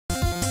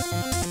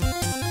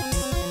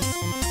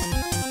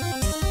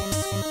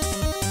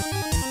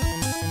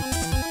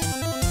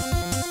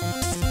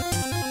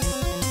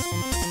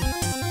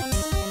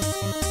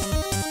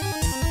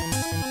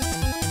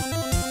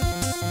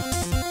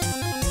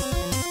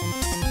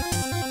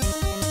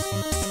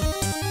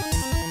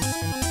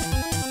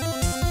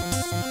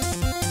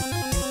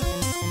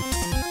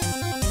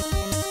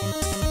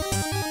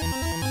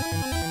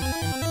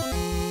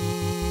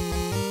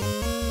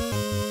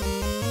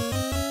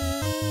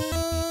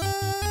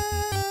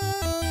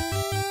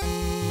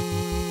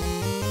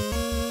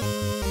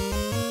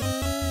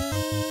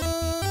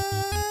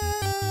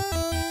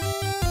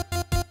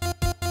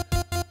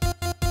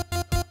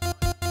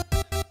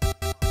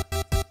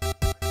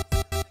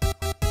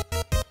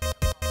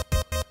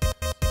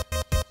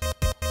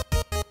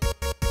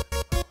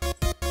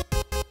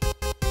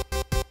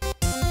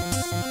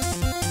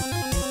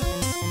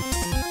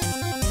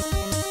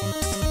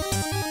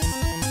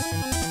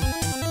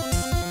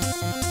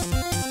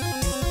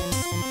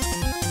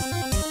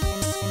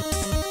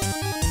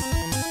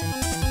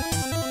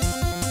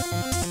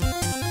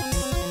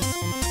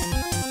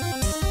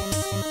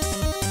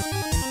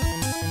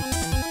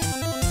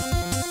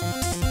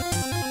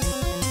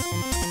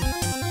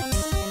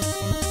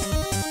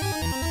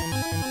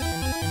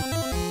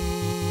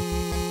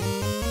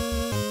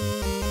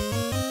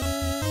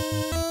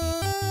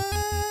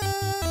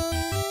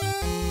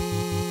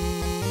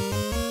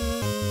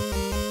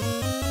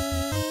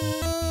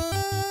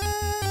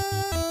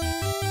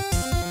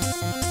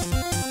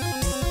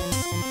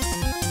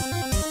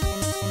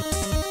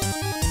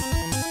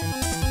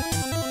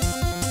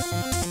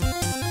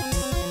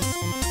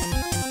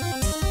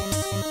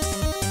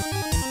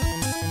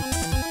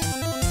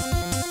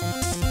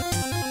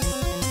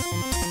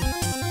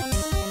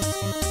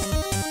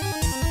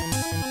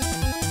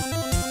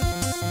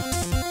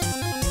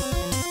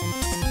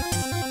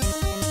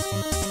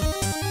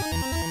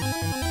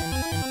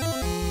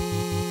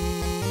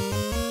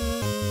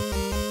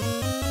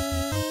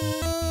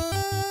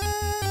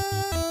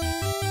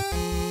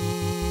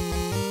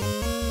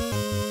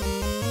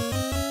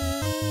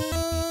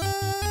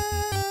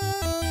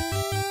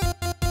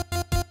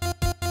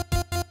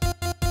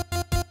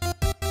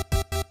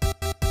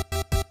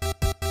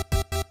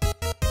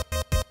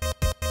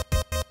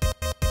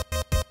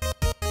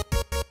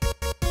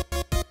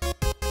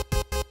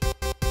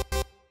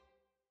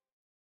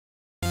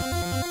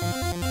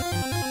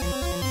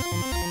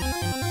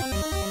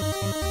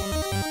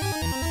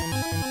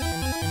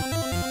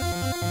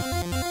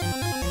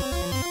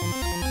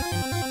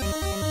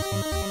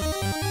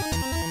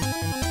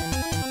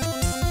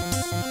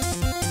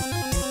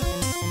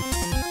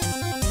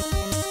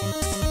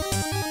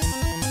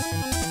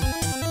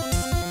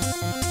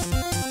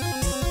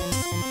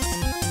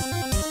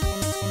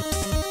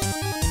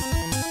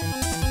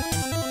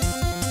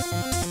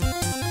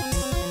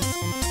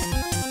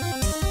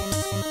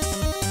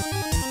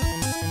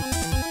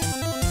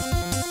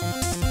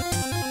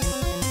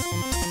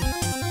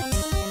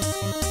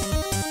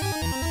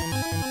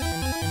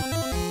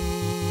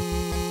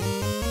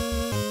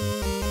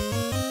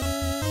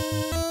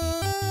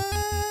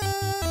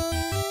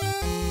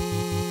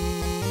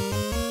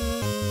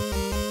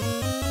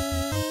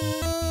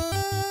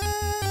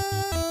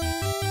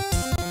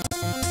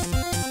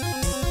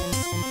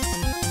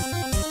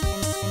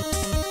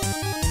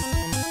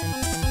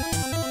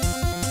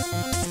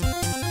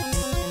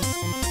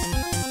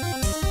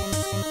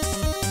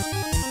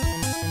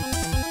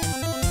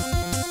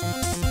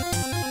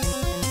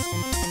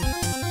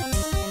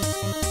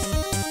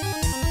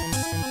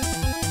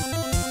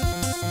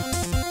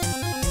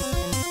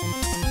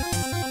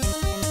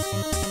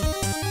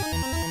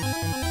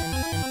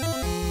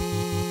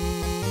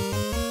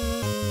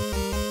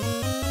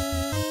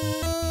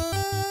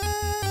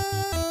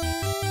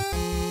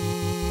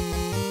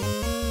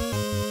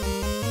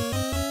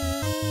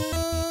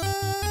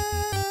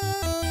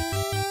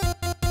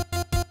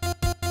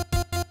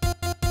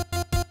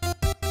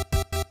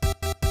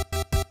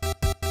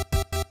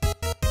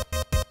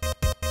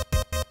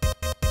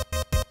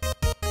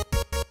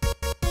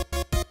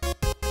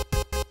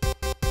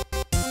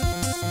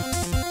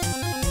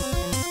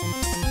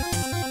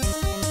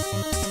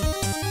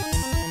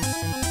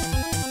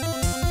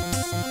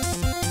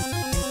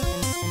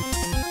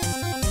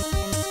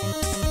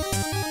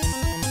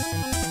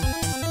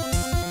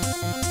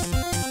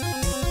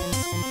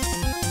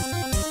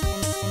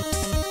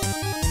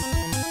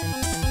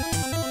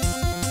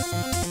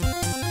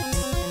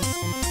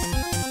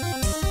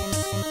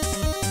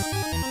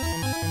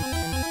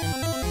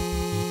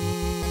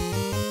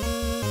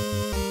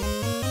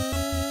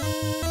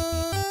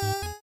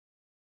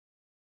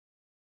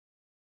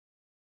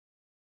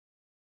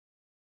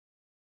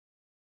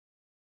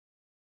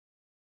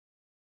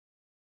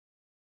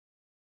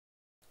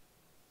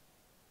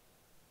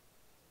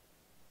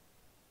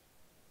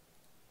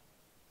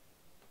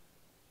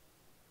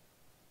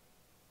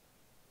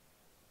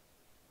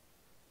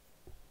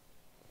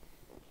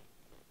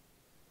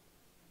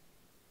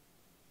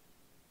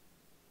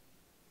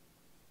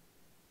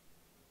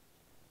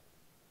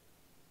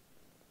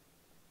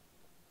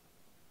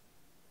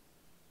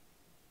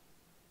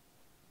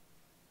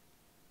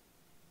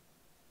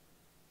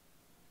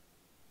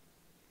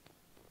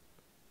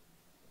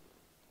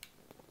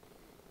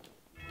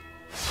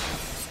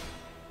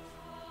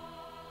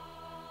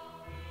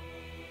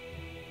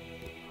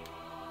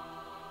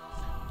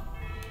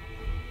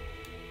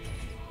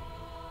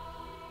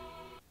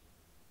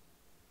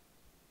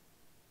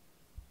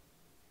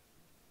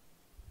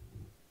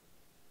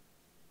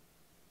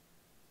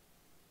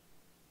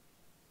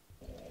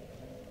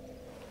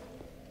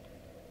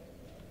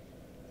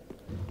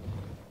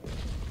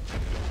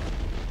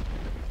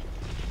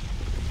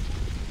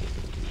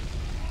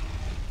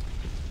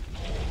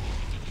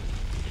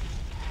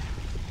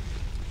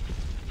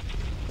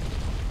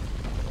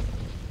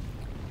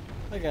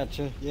I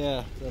gotcha.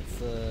 Yeah,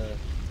 that's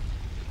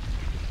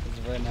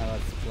right now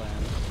that's the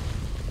plan.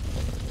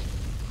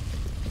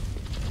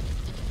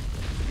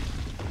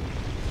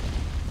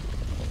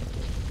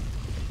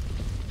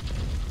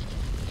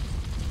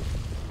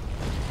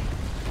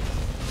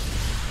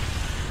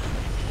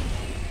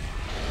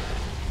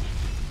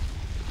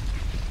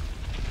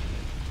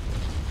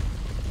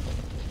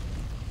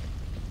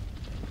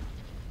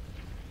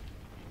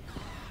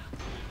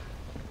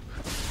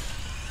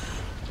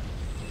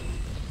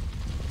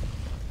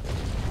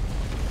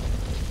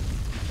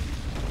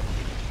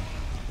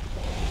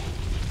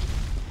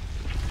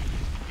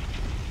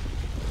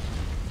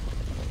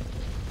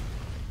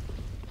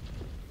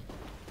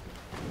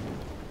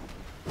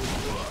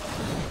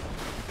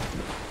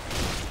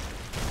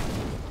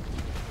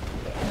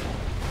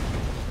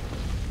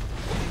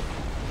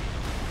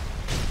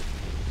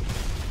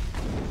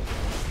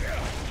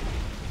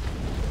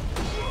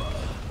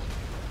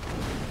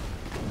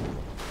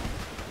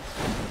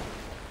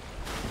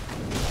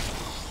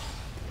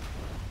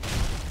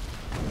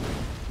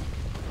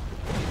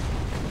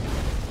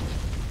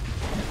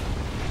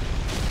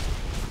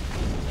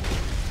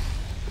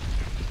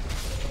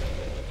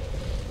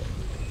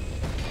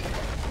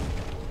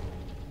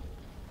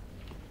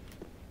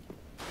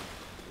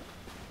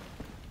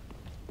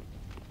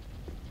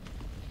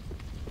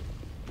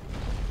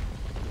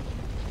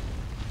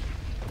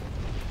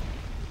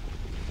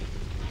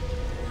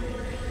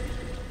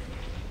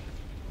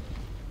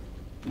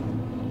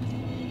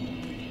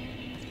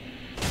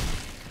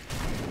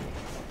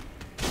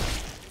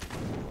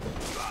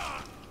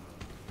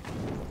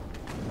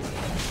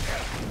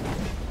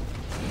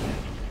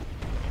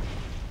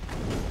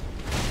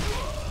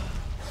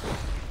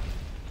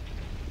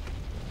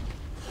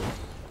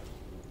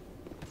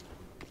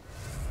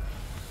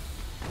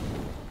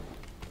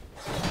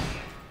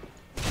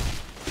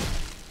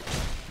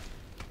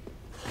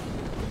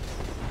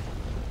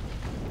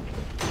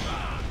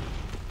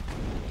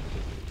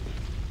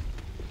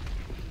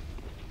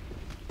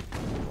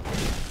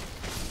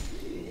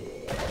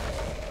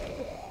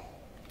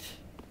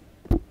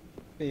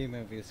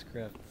 B-movie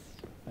scripts.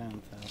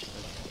 Fantastic.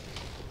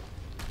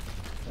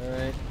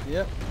 Alright,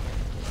 yep.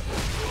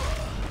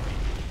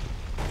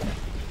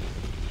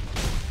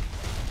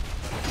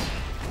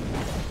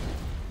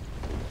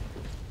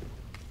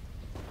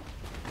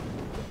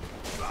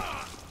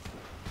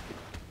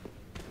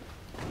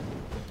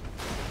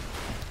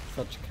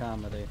 Such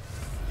comedy.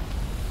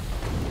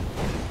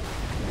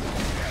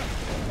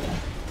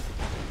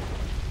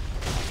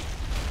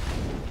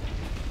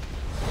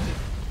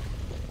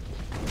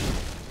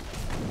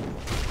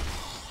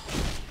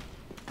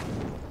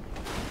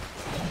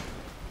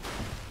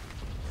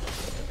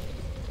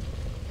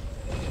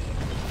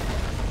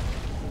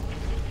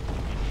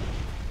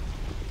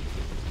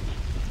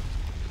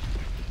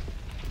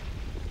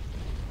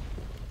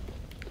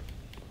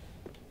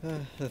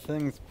 The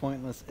things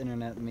pointless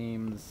internet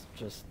memes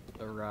just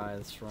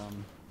arise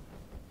from.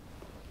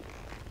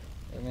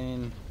 I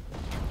mean,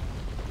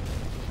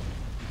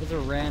 it's a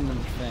random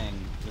thing,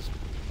 just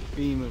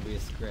B-movie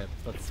script.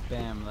 Let's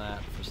spam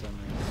that for some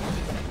reason.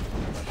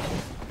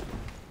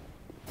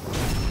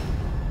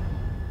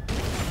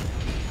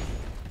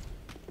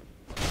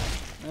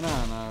 I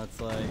don't know, it's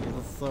like,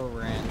 it's so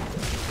random.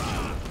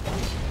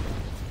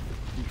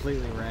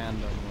 Completely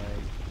random,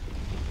 like,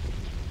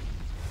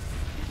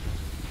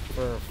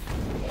 for a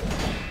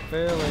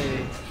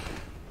fairly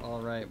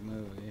alright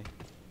movie.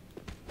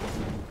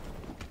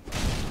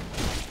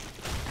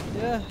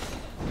 Yeah.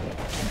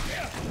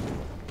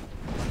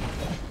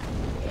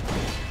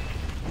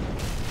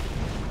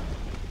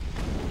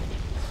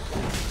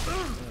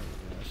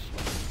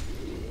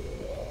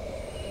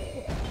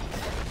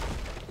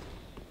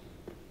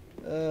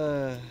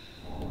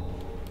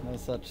 No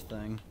such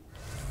thing.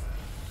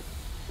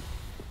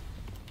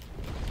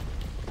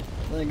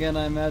 Then again,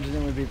 I imagine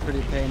it would be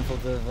pretty painful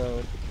to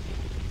vote.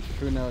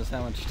 Who knows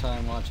how much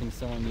time watching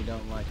someone you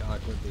don't like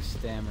awkwardly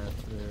stammer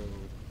through,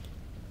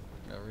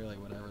 really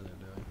whatever they're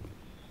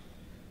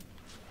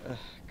doing.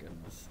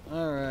 Goodness.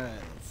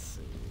 Alright, let's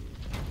see.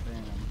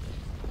 Bam.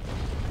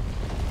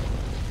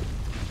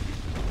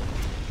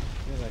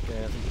 Okay, that guy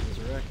hasn't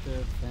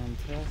resurrected.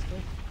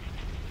 Fantastic.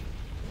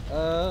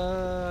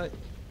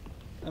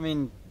 I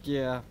mean,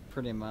 yeah,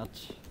 pretty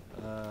much.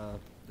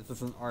 This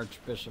is an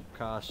archbishop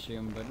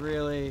costume, but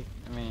really,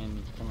 I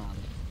mean, come on.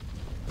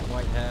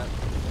 White hat,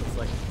 looks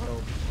like a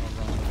pope. I'll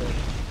run with it.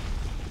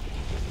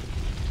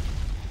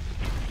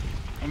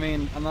 I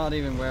mean, I'm not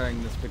even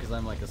wearing this because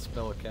I'm like a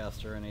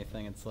spellcaster or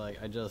anything. It's like,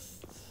 I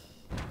just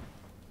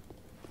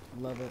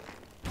love it.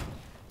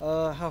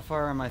 How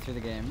far am I through the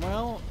game?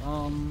 Well,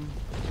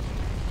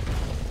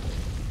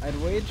 I'd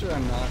wager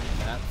I'm not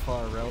that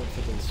far,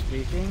 relatively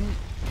speaking.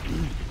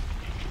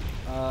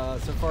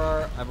 So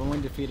far, I've only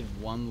defeated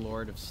one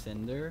Lord of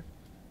Cinder.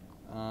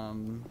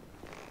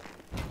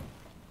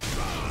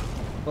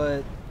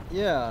 But,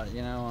 yeah,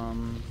 you know,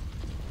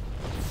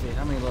 let's see,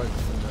 how many Lords of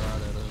Cinder are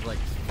there? There's like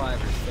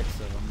 5 or 6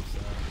 of them, so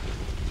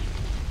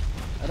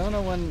I don't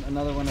know when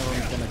another one of them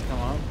is gonna come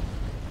up.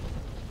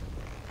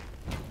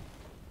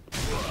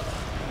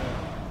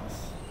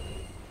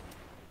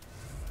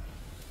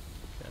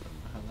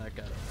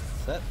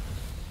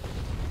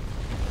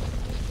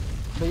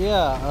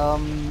 yeah,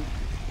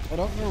 I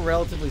don't know,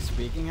 relatively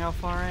speaking, how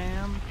far I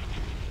am.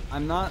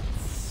 I'm not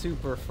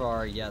super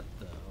far yet,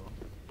 though.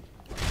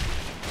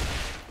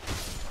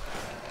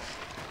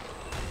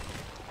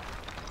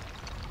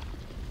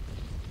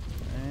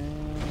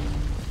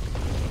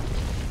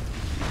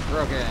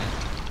 Broken.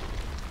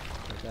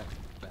 Okay,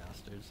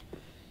 bastards.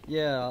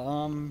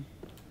 Yeah,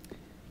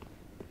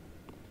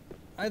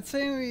 I'd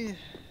say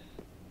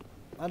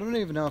I don't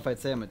even know if I'd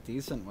say I'm a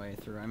decent way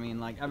through. I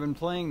mean, like, I've been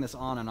playing this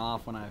on and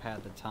off when I've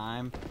had the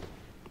time.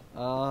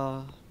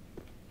 But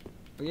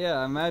yeah,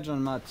 I imagine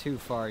I'm not too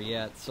far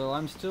yet, so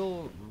I'm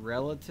still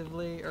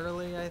relatively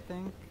early, I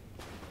think.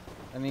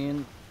 I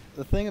mean,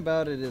 the thing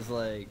about it is,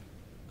 like,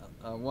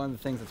 one of the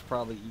things that's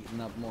probably eaten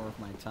up more of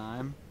my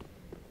time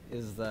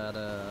is that,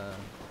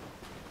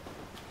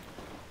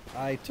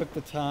 I took the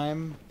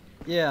time.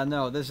 Yeah,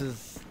 no, this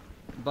is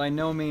by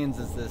no means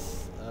is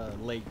this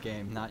late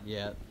game, not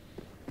yet.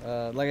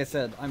 Like I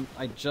said,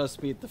 I just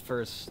beat the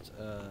first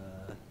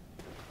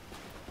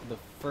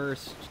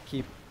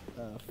keep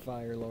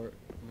Fire Lord,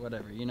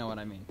 whatever, you know what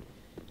I mean,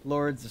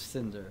 Lords of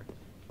Cinder.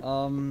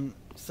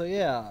 So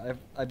yeah,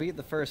 I beat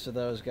the first of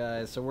those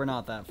guys, so we're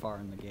not that far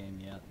in the game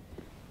yet.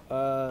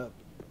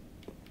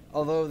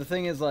 Although the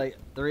thing is, like,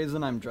 the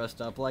reason I'm dressed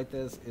up like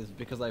this is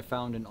because I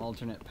found an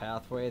alternate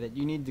pathway that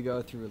you need to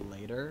go through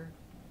later.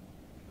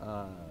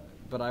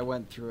 But I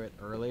went through it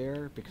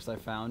earlier because I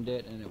found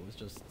it and it was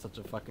just such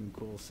a fucking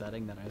cool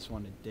setting that I just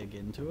wanted to dig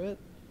into it.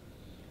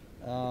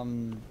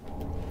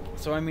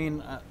 So I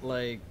mean,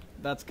 like,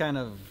 that's kind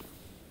of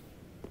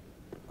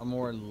a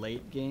more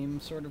late game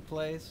sort of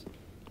place.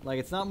 Like,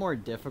 it's not more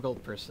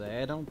difficult per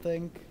se, I don't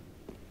think.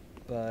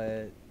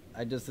 But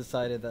I just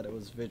decided that it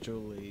was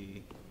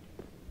visually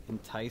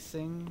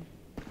enticing.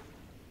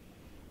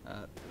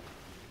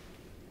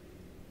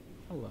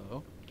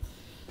 Hello.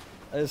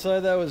 I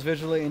decided that was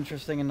visually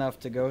interesting enough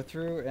to go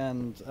through,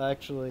 and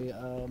actually,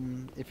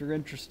 if you're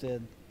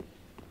interested,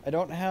 I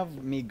don't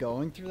have me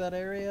going through that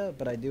area,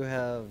 but I do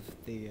have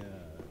the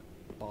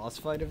boss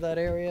fight of that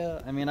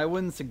area. I mean, I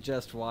wouldn't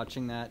suggest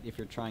watching that if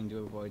you're trying to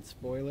avoid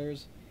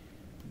spoilers,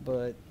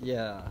 but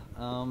yeah,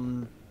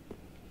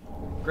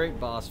 great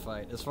boss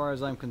fight. As far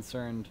as I'm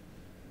concerned,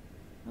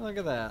 look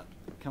at that,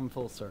 come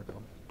full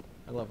circle.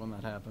 I love when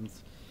that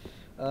happens.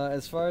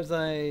 As far as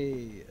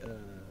I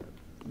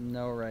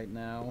know right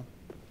now,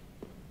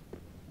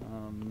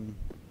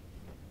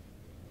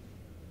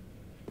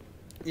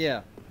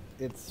 yeah,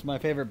 it's my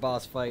favorite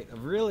boss fight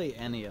of really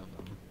any of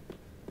them.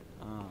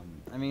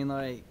 I mean,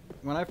 like,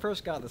 when I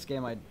first got this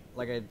game,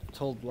 like I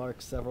told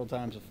Lark several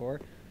times before,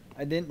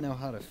 I didn't know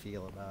how to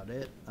feel about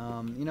it.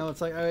 You know,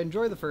 it's like, I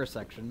enjoyed the first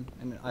section,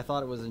 and I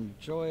thought it was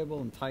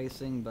enjoyable,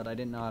 enticing, but I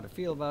didn't know how to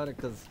feel about it,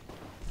 because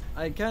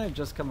I had kind of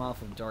just come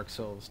off of Dark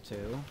Souls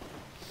 2.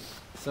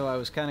 So I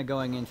was kind of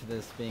going into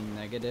this being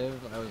negative.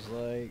 I was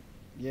like,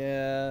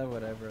 yeah,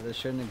 whatever, this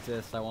shouldn't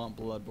exist, I want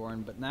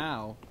Bloodborne. But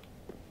now,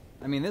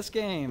 I mean, this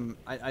game,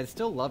 I'd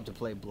still love to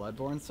play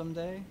Bloodborne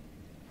someday,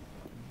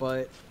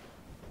 but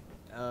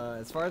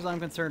as far as I'm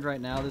concerned right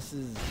now, this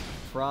is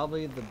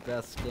probably the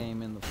best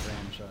game in the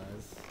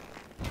franchise.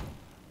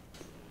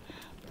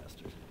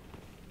 Bastard.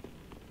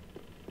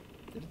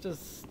 It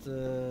just,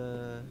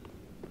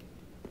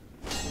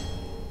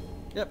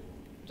 yep,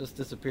 just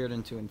disappeared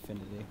into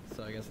infinity,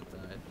 so I guess it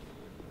died.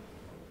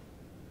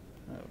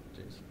 Oh,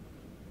 jeez.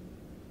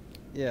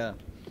 Yeah.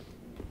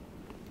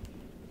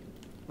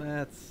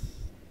 Let's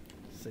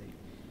see.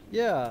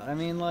 Yeah, I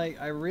mean,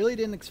 like, I really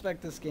didn't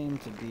expect this game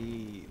to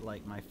be,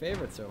 like, my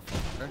favorite so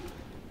far.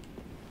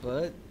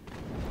 But,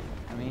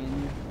 I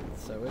mean,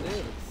 so it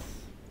is.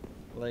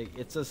 Like,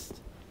 it's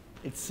just,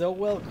 it's so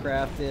well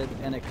crafted,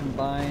 and it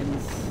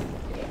combines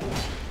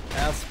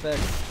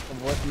aspects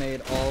of what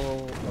made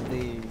all of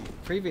the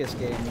previous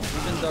games,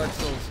 even Dark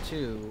Souls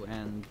 2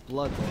 and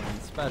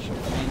Bloodborne special.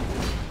 I mean,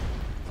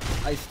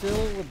 I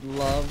still would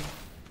love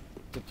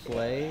to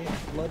play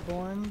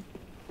Bloodborne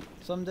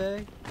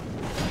someday.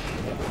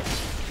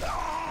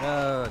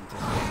 Oh,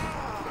 damn.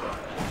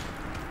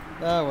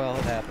 Oh, well,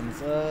 it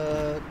happens.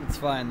 It's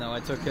fine, though. I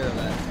took care of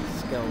that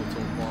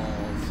skeletal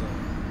wall, so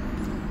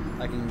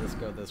I can just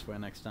go this way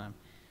next time.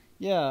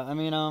 Yeah, I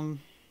mean,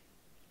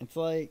 it's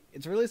like,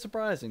 it's really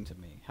surprising to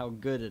me how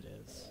good it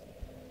is.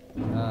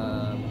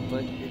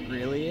 But it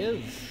really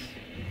is.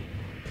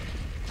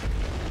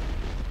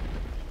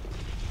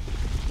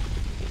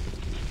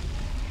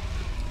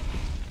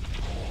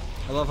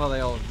 I love how they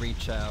all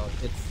reach out.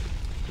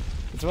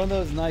 It's one of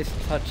those nice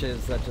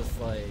touches that just,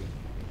 like,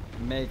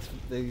 makes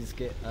these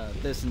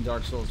this and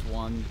Dark Souls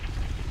 1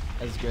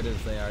 as good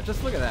as they are.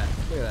 Just look at that.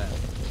 Look at that.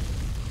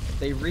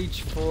 They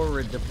reach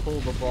forward to pull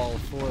the ball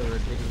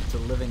forward because it's a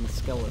living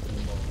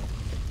skeleton ball.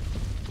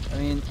 I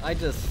mean,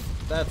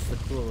 that's the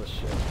coolest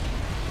shit.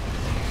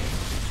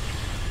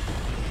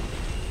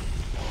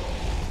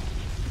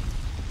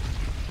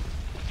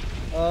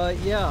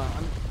 Yeah,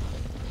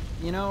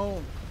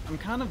 I'm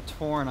kind of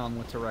torn on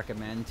what to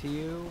recommend to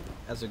you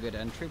as a good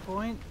entry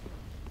point.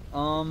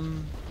 I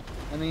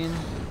mean,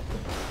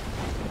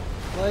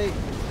 like,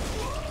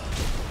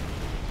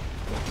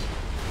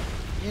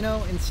 you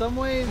know, in some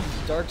ways,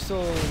 Dark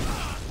Souls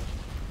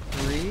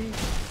 3,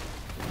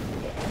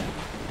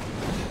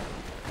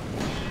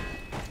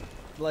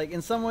 like,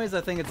 in some ways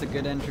I think it's a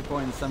good entry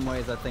point, in some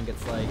ways I think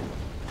it's like,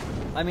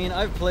 I mean,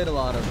 I've played a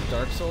lot of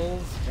Dark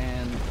Souls,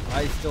 and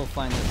I still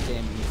find this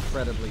game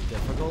incredibly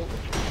difficult.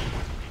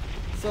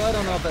 So I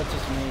don't know if that's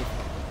just me.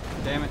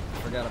 Damn it, I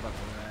forgot about the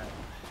rat.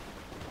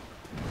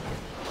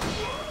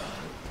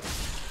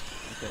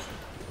 Okay.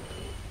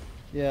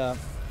 Yeah.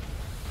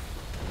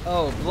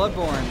 Oh,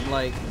 Bloodborne,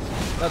 like,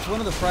 that's one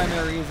of the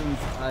primary reasons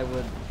I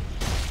would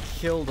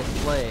kill to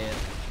play it.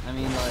 I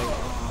mean,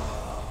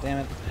 like, damn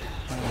it.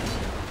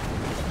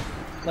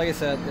 Like I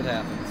said, it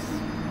happens.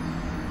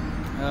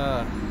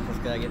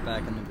 Just gotta get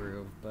back in the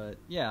groove. But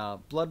yeah,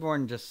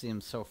 Bloodborne just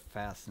seems so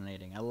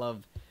fascinating. I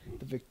love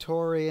the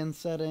Victorian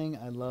setting.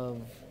 I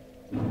love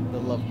the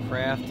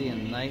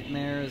Lovecraftian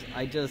nightmares.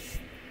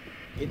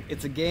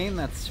 It's a game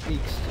that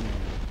speaks to me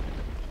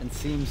and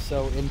seems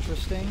so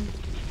interesting.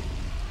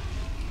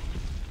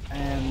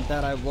 And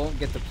that I won't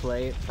get to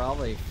play it,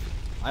 probably.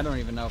 I don't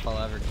even know if I'll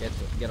ever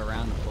get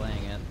around to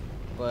playing it.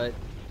 But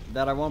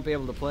that I won't be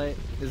able to play it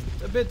is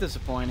a bit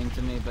disappointing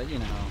to me, but you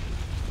know.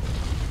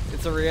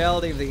 It's a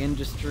reality of the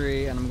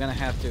industry, and I'm gonna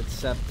have to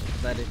accept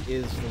that it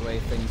is the way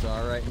things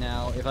are right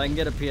now. If I can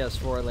get a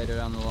PS4 later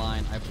down the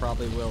line, I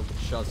probably will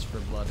just for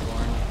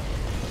Bloodborne.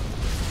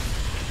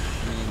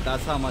 I mean,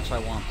 that's how much I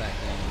want that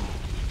game.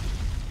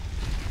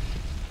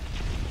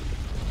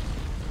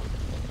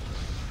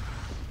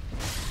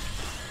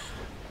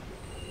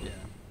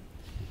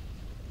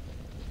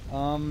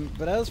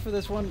 But as for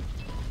this one,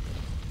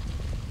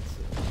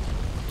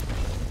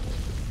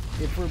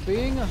 if we're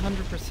being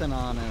 100%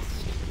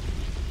 honest,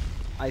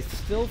 I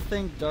still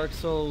think Dark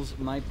Souls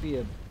might be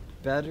a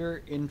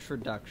better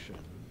introduction.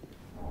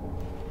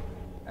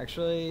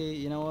 Actually,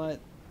 you know what?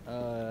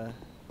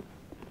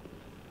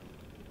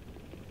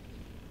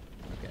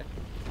 Okay.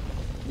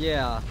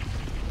 Yeah.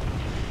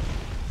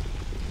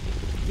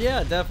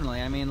 Yeah,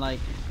 definitely. I mean, like,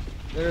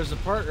 there's a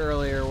part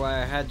earlier where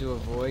I had to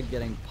avoid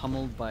getting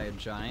pummeled by a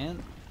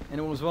giant. And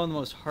it was one of the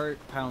most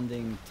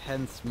heart-pounding,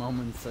 tense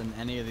moments in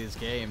any of these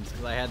games,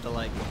 because I had to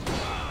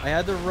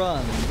run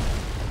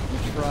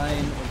and try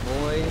and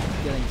avoid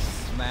getting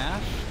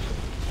smashed,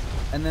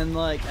 and then,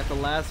 like, at the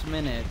last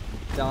minute,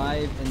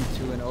 dive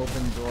into an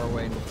open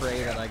doorway and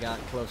pray that I got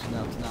close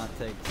enough to not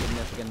take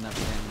significant enough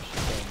damage to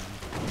kill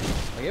me.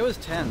 Like, it was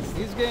tense.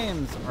 These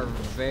games are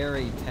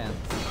very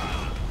tense.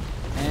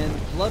 And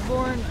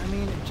Bloodborne, I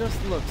mean, it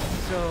just looks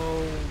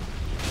so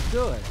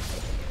good.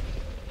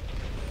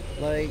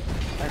 Like,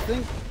 I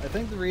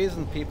think the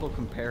reason people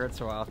compare it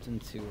so often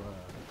to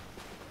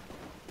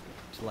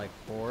like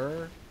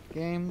horror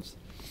games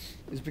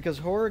is because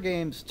horror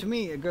games, to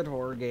me, a good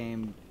horror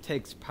game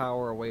takes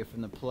power away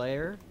from the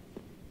player,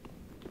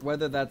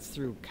 whether that's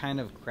through kind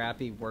of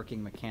crappy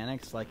working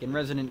mechanics, like in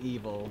Resident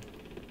Evil,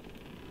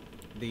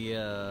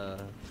 the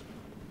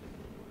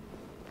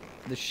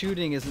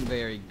shooting isn't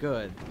very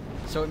good,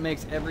 so it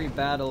makes every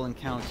battle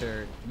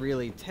encounter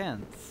really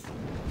tense,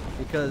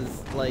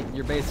 because, like,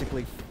 you're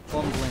basically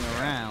fumbling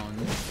around.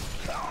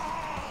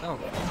 Oh,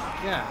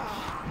 gosh.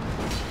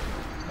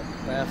 That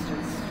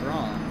bastard's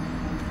strong.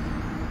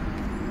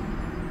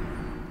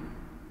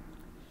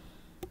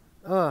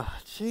 Ugh,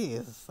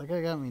 jeez. That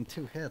guy got me in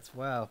 2 hits,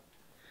 wow.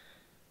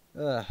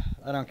 Ugh,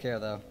 I don't care,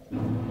 though.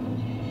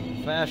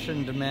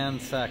 Fashion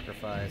demands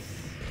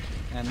sacrifice.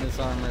 And this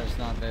armor is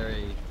not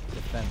very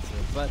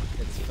defensive, but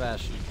it's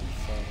fashion,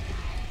 so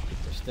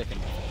we're sticking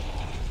with it.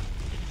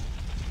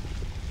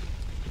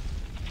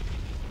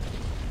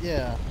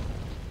 Yeah.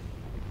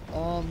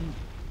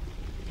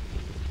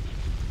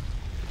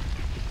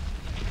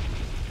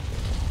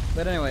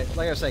 But anyway,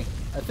 like I was saying,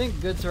 I think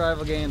good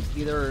survival games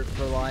either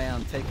rely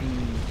on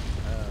taking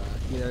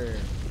either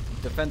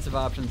defensive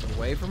options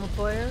away from a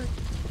player,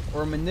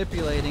 or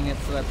manipulating it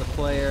so that the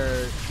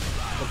player's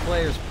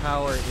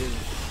power is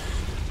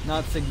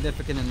not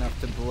significant enough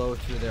to blow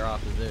through their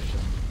opposition,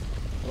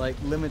 like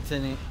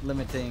limiting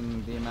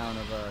the amount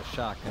of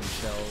shotgun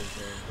shells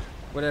or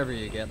whatever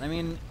you get. I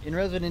mean, in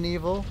Resident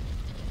Evil,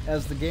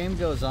 as the game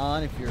goes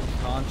on, if you're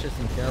conscious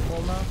and careful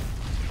enough,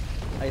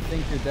 I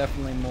think you're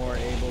definitely more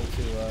able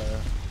to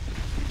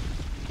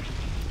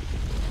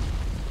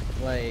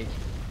like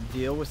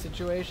deal with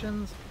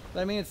situations. But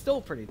I mean, it's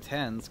still pretty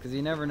tense, because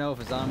you never know if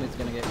a zombie's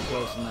going to get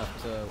close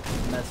enough to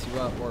mess you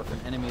up, or if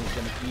an enemy is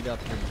going to eat up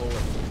your bullet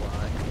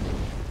supply.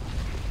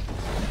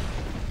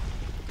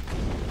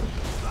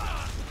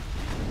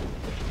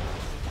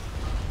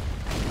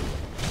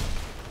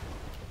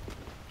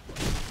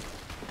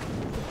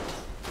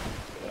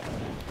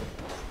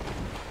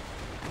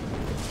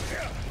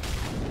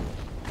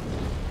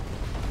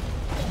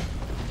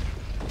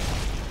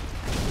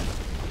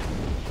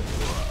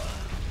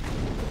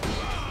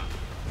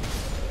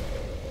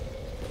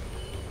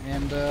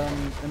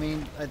 I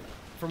mean,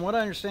 from what I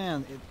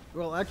understand,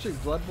 well, actually,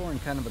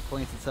 Bloodborne kind of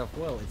acquaints itself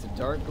well. It's a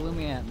dark,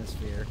 gloomy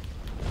atmosphere.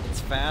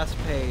 It's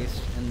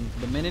fast-paced, and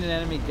the minute an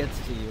enemy gets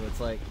to you, it's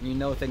like, you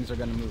know things are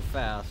going to move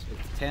fast.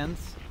 It's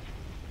tense.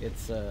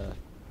 It's,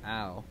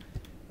 ow.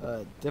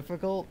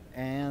 difficult,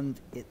 and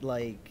it,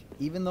 like,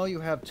 even though you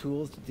have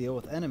tools to deal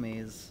with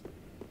enemies,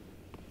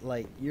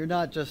 like, you're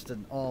not just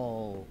an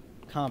all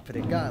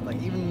competent guy.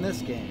 Like, even in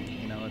this game,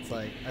 you know, it's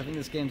like, I think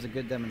this game's a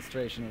good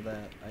demonstration of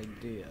that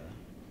idea.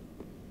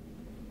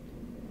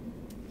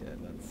 Okay,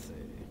 let's see.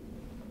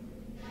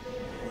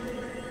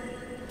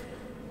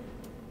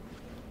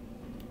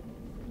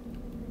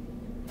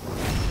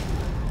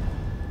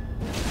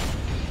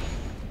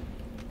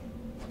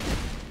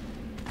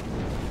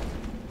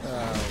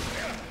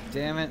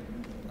 Damn it,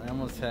 I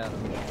almost had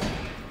him.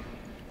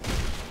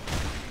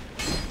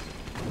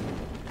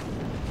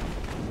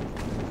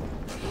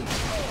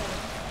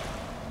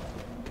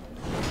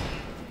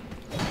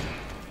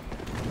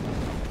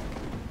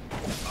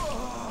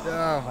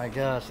 Oh my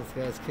gosh, this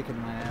guy's kicking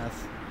my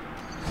ass.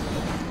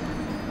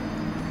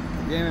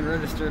 If the game had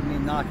registered me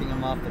knocking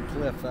him off the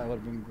cliff, that would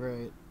have been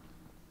great.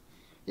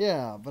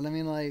 Yeah, but I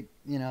mean, like,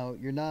 you know,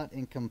 you're not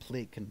in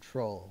complete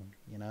control,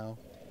 you know?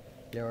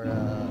 You're,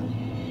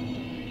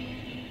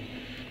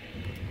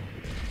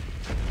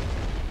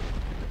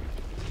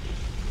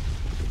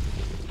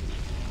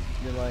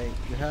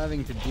 you're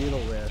having to deal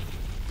with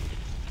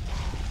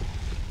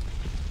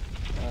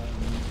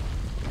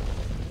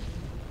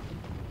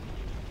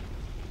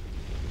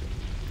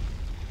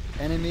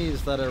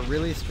enemies that are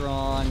really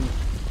strong,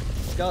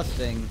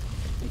 disgusting,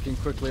 and can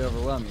quickly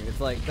overwhelm you. It's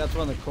like, that's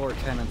one of the core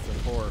tenets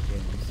of horror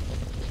games.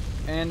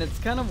 And it's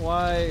kind of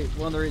why,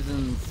 one of the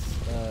reasons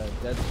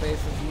Dead Space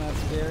isn't that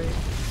scary.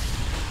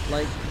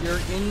 Like, you're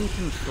in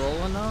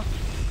control enough.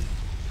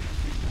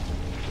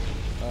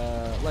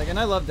 Like, and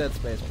I love Dead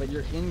Space, but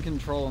you're in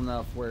control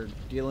enough where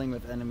dealing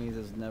with enemies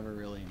is never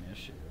really an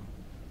issue.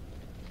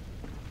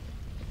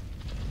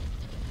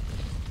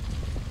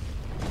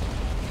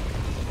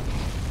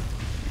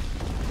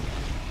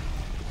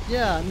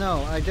 Yeah,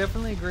 no, I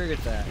definitely agree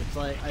with that. It's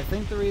like, I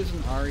think the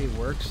reason RE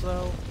works,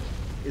 though,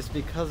 is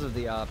because of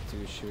the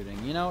Optu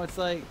shooting. You know, it's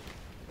like,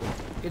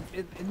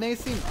 it may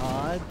seem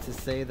odd to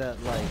say that,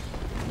 like,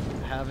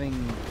 having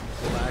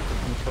the lack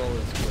of control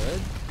is good,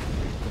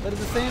 but at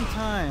the same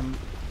time,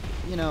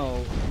 you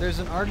know, there's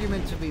an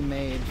argument to be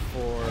made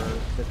for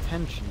the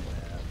tension it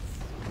adds,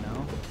 you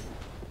know?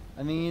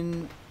 I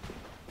mean,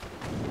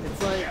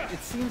 it's like, it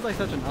seems like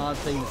such an odd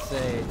thing to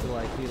say, to,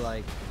 like, be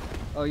like,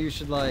 oh, you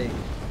should, like,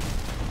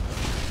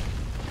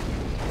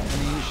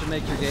 I mean, you should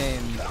make your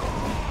game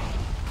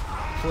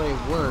play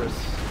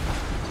worse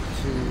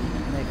to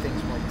make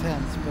things more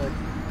tense, but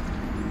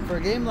for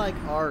a game like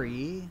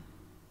RE,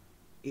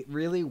 it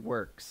really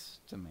works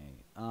to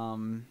me.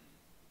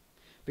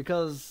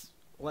 Because,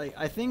 like,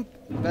 I think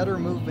better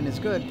movement is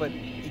good, but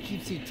it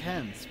keeps you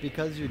tense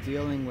because you're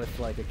dealing with,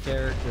 like, a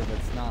character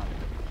that's not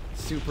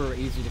super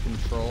easy to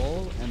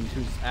control and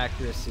whose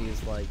accuracy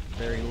is, like,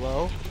 very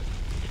low.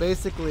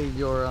 Basically,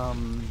 you're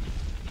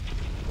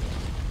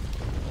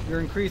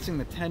increasing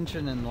the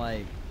tension and,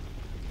 like,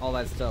 all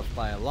that stuff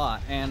by a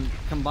lot, and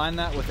combine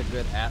that with a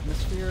good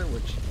atmosphere,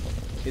 which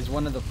is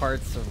one of the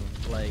parts of,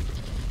 like,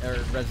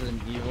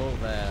 Resident Evil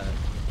that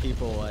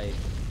people, like,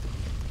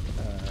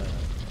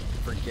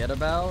 forget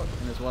about,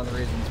 and is one of the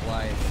reasons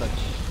why it's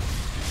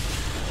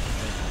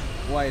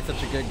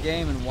such a good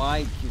game and why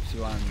it keeps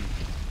you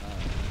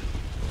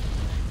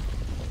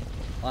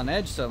on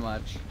edge so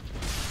much.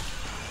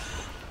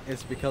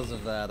 It's because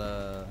of that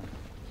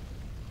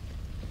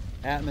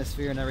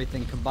atmosphere and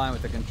everything combined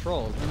with the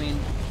controls. I mean,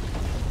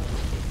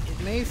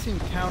 it may seem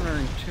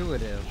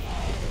counterintuitive,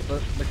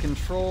 but the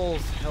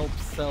controls help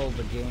sell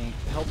the game,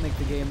 help make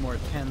the game more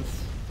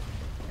tense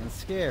and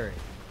scary,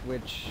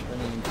 which, I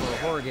mean, for a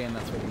horror game,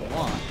 that's what you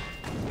want.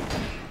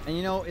 And,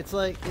 you know, it's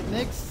like, it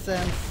makes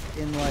sense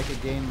in, like, a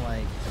game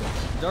like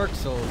Dark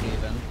Souls,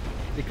 even,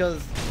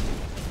 because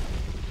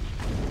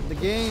the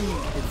game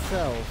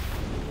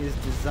itself is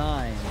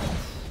designed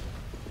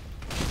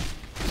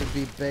to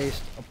be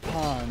based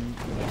upon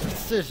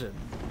precision,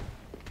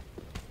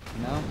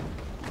 you know?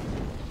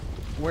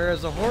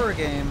 Whereas a horror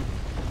game,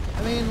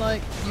 I mean,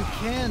 like, you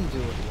can do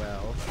it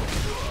well,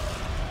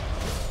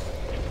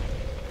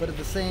 but at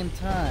the same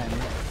time,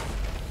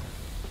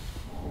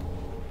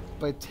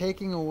 by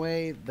taking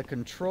away the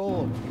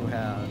control you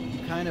have,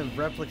 you kind of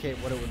replicate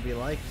what it would be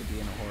like to be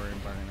in a horror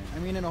environment. I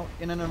mean,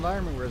 in an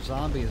environment where a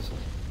zombie is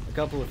a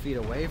couple of feet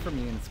away from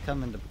you and it's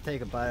coming to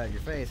take a bite out of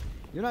your face,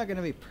 you're not going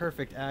to be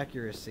perfect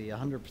accuracy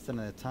 100% of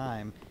the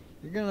time.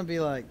 You're going to be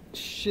like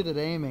shit at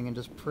aiming and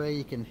just pray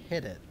you can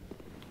hit it.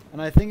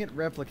 And I think it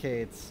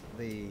replicates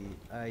the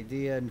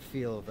idea and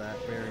feel of that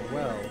very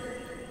well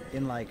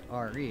in, like,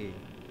 RE,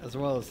 as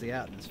well as the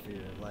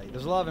atmosphere. Like,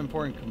 there's a lot of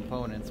important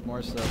components,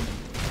 more so.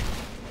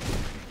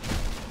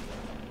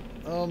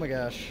 Oh my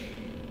gosh.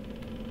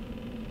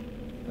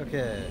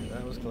 Okay,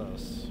 that was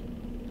close.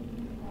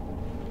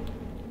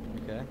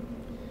 Okay.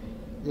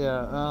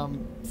 Yeah,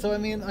 so I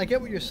mean, I get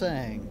what you're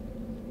saying,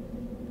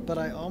 but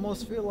I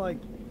almost feel like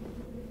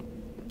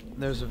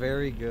there's a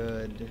very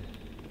good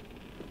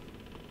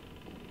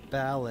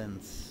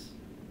balance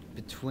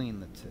between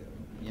the two,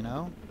 you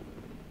know?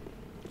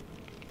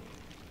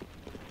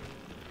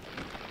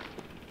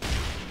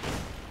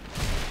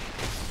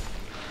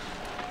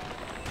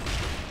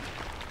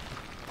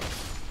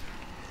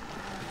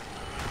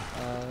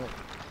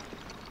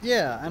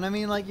 Yeah, and I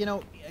mean, like, you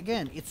know,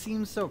 again, it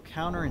seems so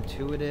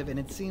counterintuitive, and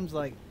it seems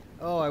like,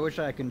 oh, I wish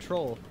I had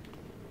control.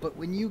 But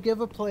when you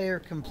give a player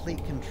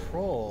complete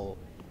control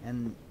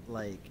and,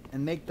 like,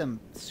 and make them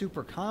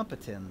super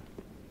competent,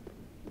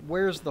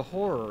 where's the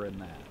horror in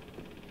that?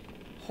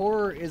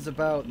 Horror is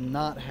about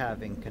not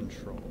having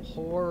control.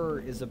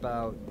 Horror is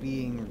about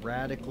being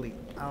radically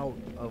out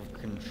of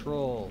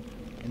control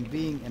and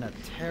being in a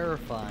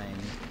terrifying...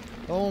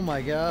 Oh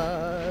my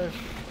gosh.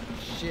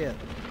 Shit.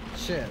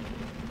 Shit.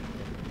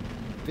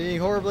 Being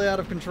horribly out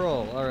of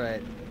control.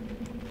 Alright.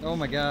 Oh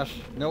my gosh.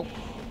 Nope.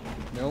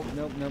 Nope,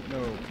 nope, nope,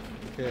 nope.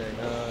 Okay,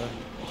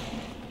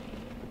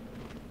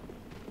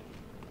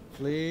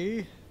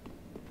 flee.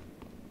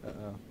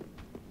 Uh-oh.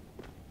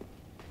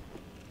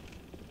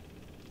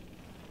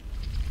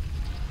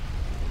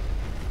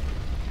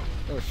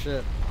 Oh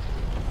shit.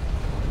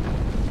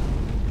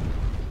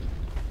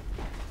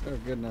 Oh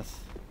goodness.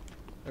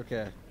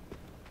 Okay.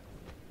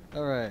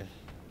 Alright.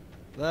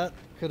 That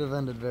could have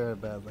ended very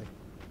badly.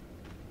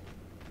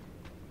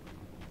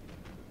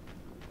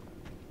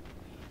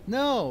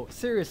 No!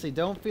 Seriously,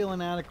 don't feel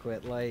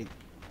inadequate. Like,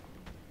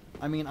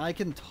 I mean, I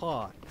can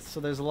talk,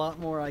 so there's a lot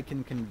more I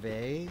can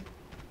convey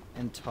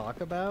and talk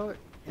about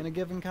in a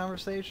given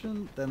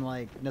conversation than,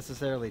 like,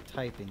 necessarily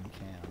typing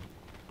can.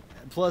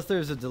 Plus,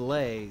 there's a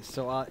delay,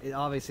 so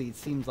obviously it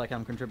seems like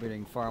I'm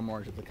contributing far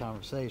more to the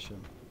conversation.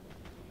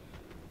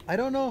 I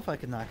don't know if I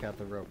could knock out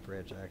the rope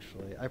bridge,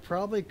 actually. I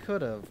probably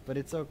could have, but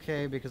it's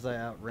okay because I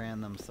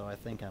outran them, so I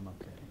think I'm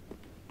okay.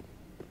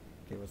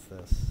 Okay, what's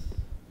this?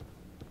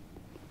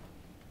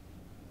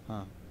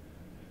 Huh.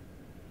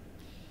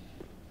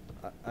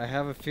 I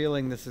have a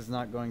feeling this is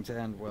not going to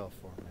end well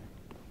for me.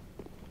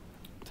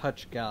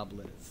 Touch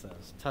goblet, it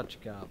says. Touch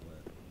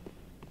goblet.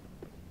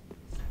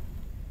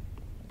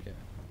 Okay.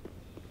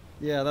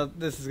 Yeah,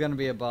 this is going to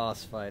be a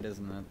boss fight,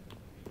 isn't it?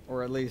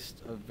 Or at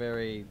least a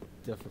very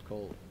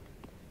difficult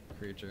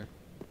creature.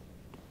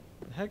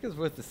 The heck is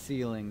with the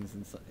ceilings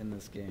in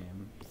this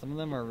game? Some of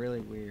them are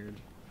really weird.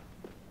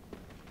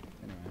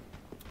 Anyway.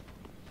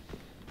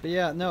 But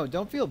yeah, no,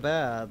 don't feel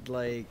bad.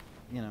 Like,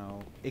 you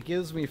know, it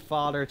gives me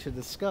fodder to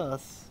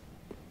discuss,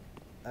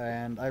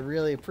 and I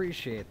really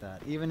appreciate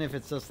that. Even if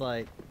it's just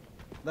like,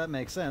 that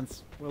makes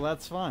sense, well,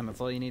 that's fine.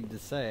 That's all you needed to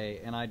say,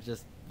 and I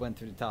just went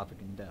through the topic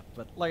in depth.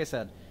 But like I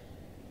said,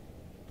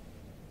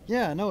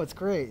 yeah, no, it's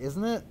great,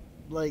 isn't it?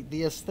 Like,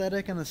 the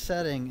aesthetic and the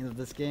setting of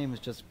this game is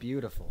just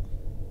beautiful.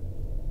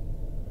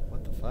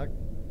 What the fuck?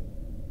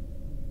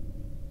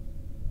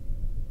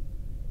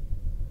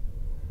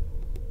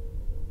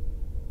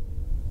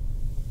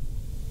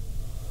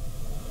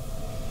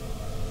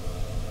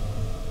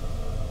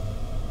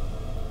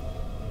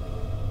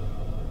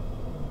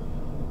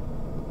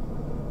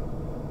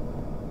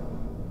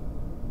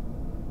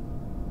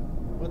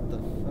 What the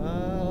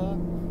fuck?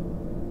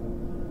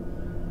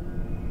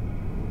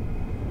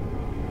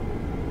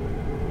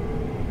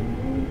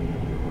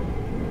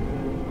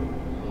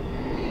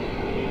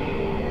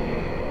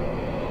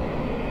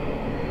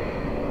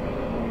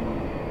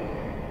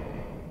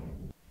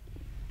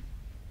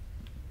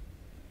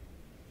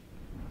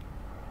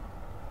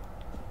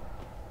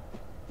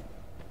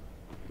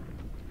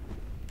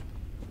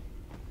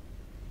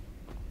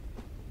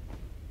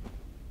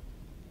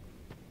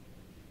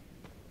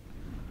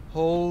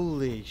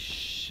 Holy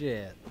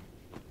shit.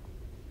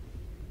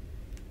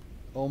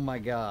 Oh my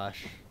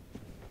gosh.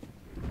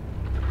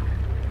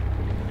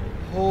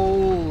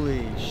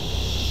 Holy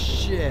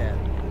shit.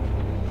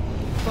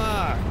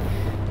 Fuck.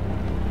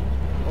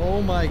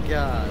 Oh my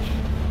gosh.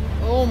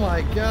 Oh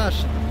my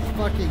gosh.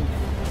 Fucking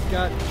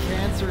got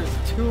cancerous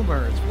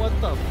tumors. What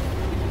the fuck?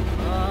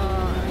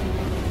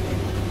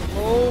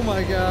 Oh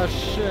my gosh,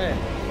 shit.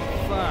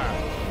 Fuck.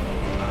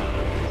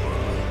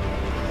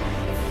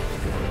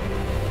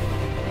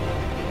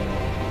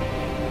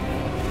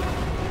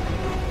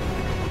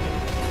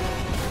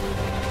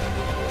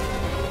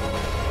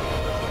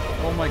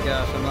 Oh my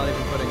gosh, I'm not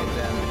even putting it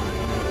down.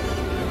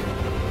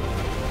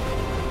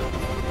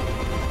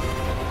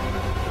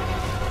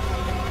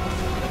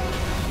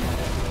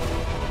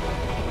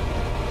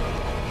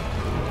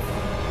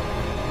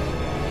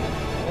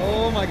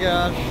 Oh my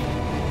gosh.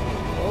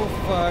 Oh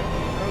fuck.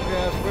 Oh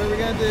gosh, what are we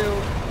gonna do?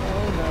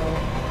 Oh no.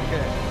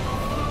 Okay.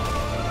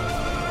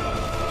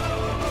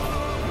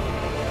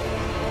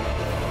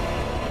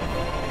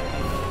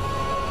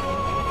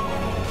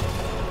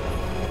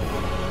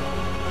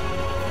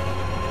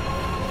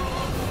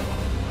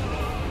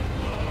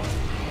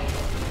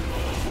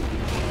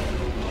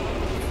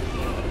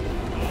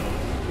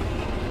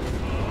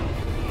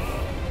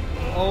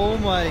 Oh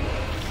my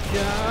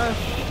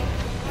gosh.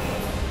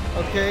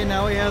 Okay,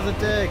 now he has a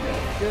dagger.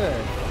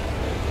 Good.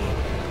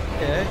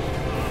 Okay.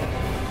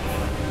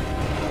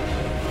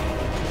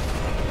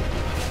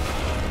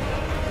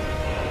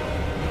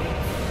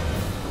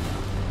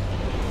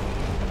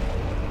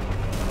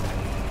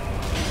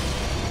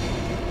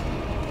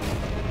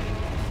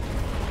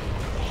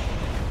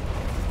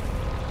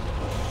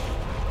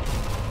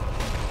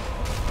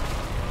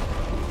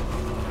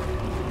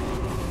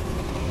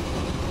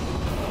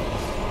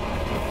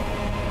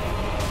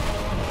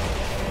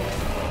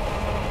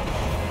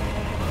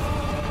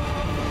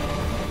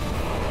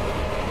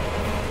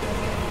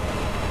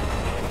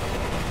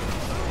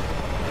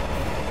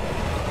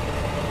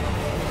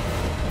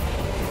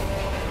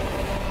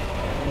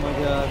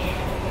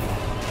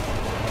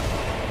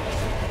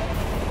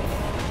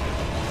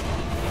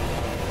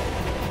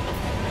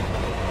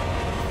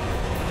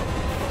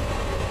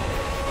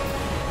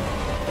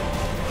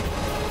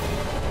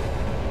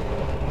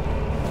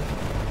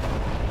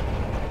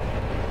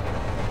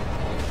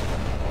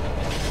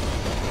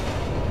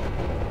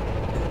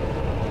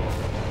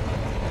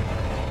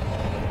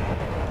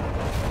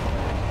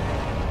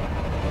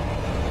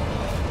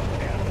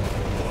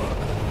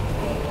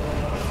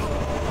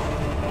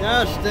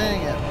 Gosh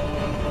dang it.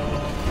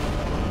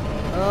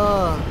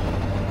 Oh.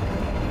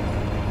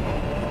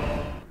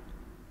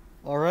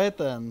 Alright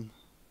then.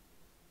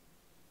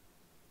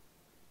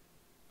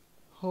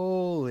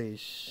 Holy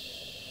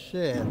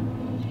shit.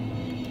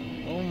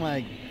 Oh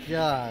my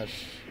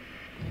gosh.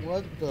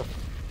 What the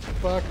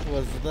fuck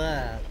was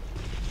that?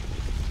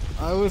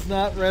 I was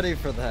not ready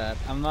for that.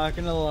 I'm not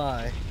gonna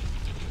lie.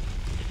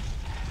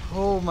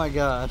 Oh my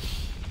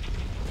gosh.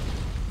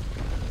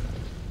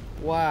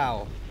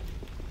 Wow.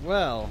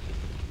 Well.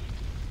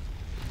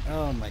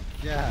 Oh my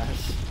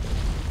gosh.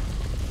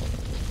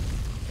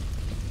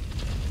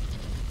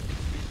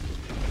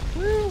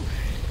 Woo.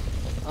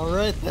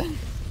 Alright then.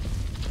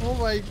 Oh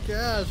my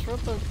gosh, what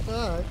the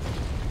fuck?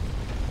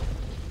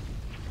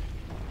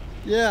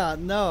 Yeah,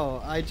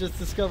 no, I just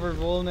discovered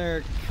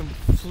Volnir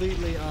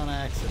completely on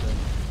accident.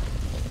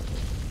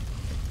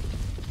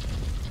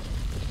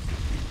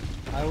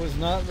 I was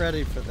not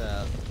ready for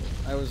that.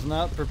 I was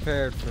not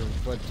prepared for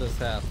what just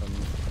happened.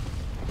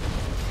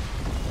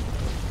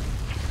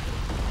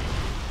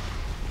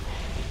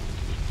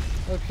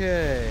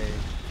 Okay,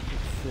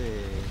 let's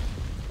see.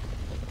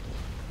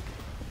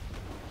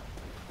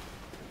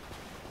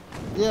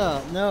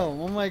 Yeah, no,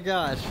 oh my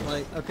gosh,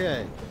 like,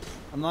 okay.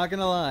 I'm not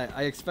gonna lie,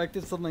 I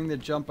expected something to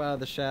jump out of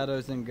the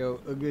shadows and go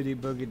oogity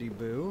boogity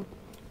boo.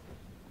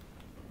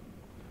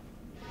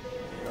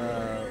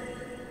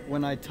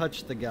 When I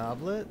touched the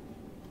goblet.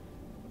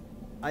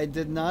 I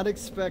did not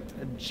expect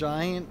a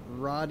giant,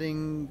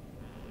 rotting,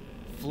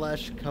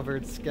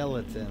 flesh-covered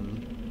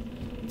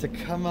skeleton to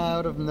come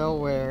out of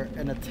nowhere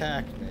and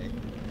attack me.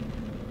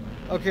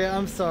 Okay,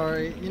 I'm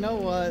sorry. You know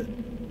what?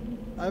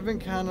 I've been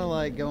kind of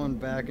like going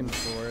back and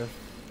forth.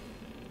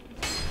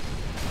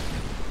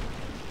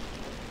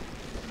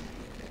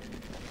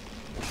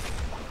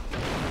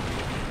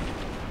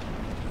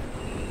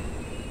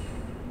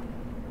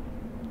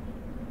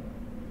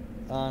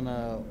 On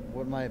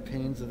what my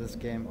opinions of this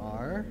game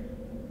are.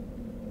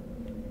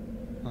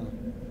 Huh.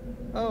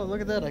 Oh,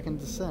 look at that, I can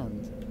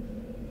descend.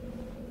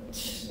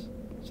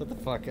 Shut the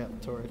fuck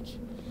up, Torch.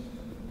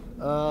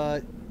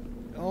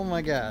 Oh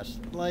my gosh.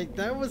 Like,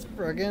 that was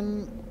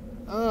friggin'...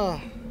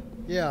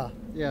 yeah,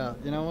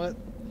 you know what?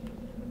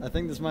 I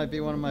think this might be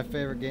one of my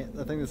favorite games.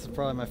 I think this is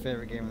probably my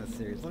favorite game in the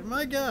series. Like,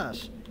 my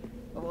gosh!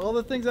 Of all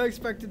the things I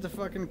expected to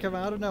fucking come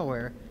out of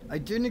nowhere, I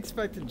didn't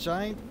expect a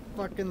giant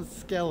fucking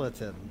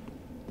skeleton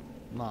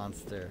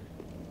monster.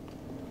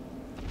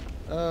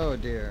 Oh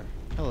dear.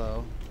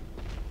 Hello.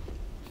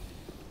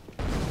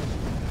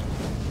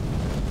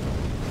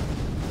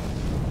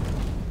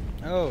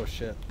 Oh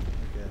shit.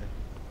 Okay.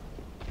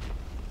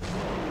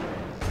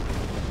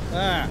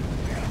 Ah!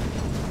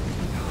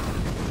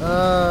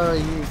 Oh,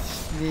 you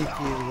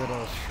sneaky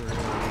little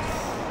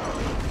shrews.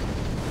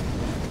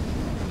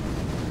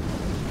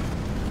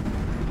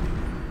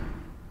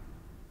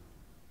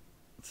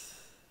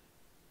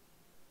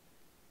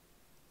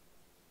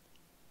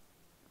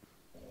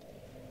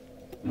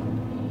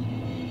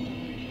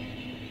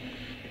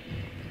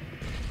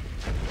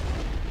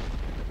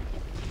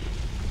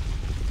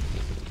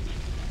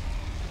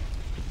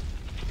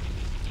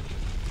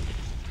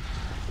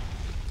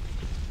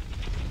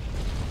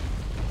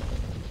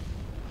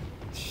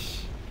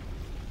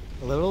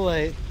 A little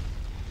late.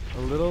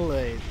 A little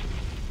late.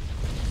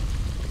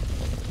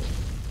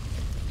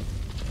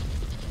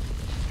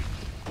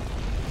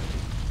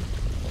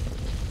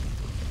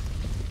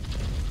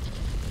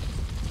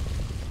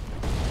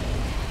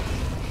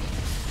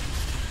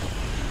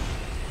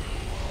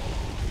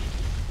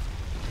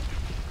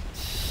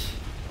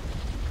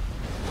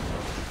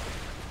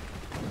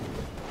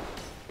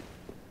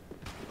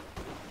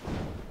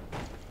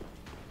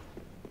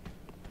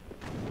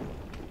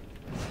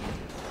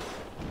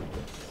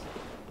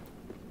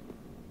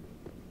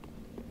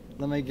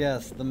 Let me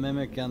guess, the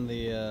Mimic and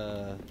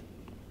the,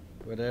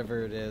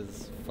 whatever it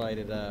is, fight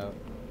it out.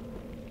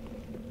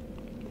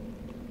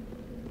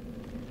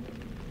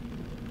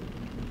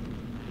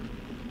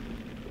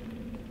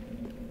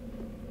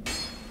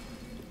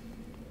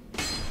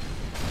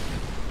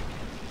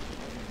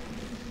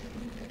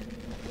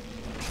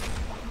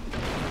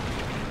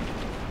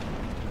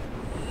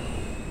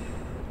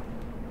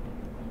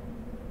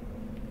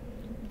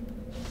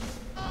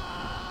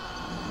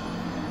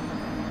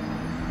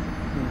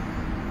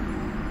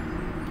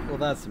 Well,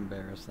 that's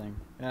embarrassing.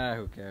 Ah,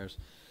 who cares?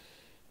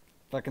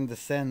 Fucking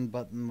descend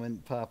button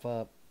wouldn't pop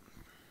up.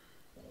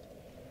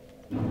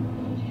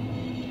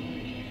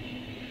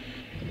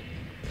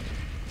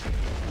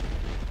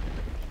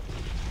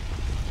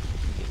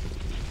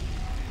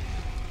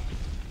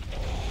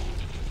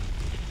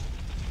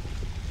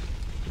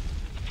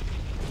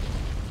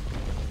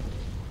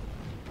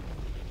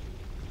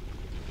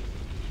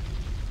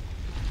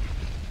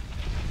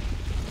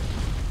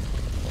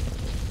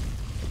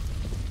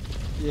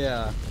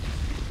 Yeah.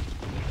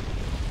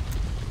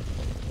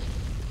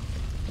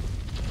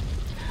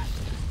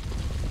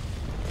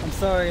 I'm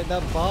sorry,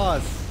 that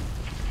boss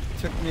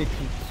took me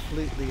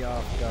completely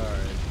off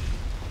guard.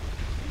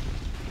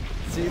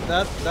 See,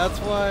 that's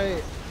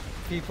why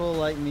people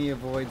like me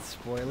avoid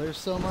spoilers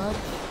so much.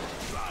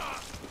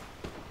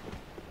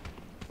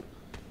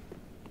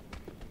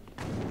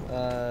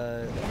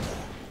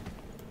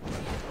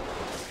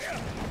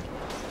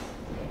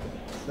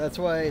 That's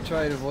why I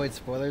try to avoid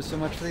spoilers so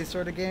much for these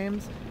sort of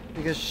games,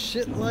 because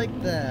shit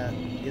like that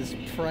is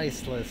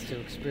priceless to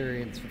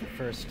experience for the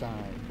first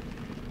time.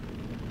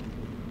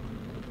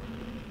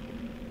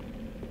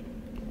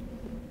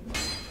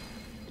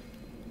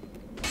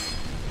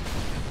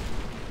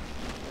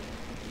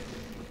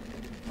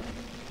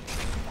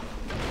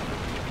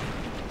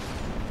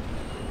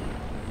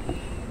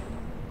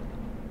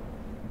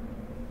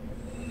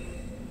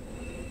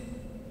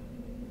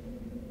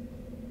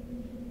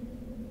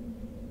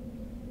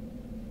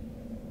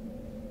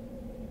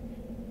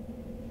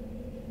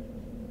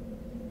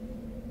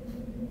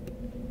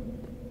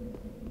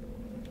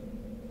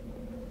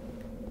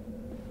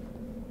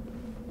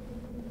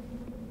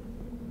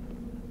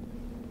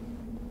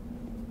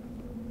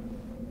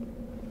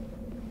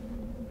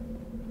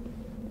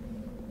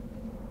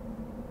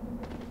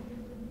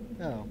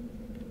 Oh.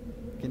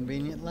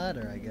 Convenient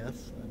ladder, I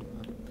guess. I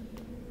don't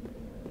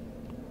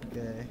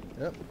know. Okay.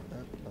 Oh.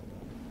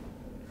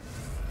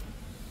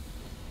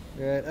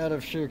 Alright, out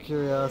of sheer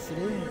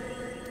curiosity.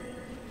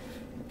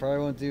 I probably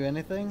won't do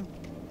anything.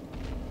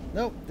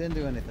 Nope, didn't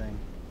do anything.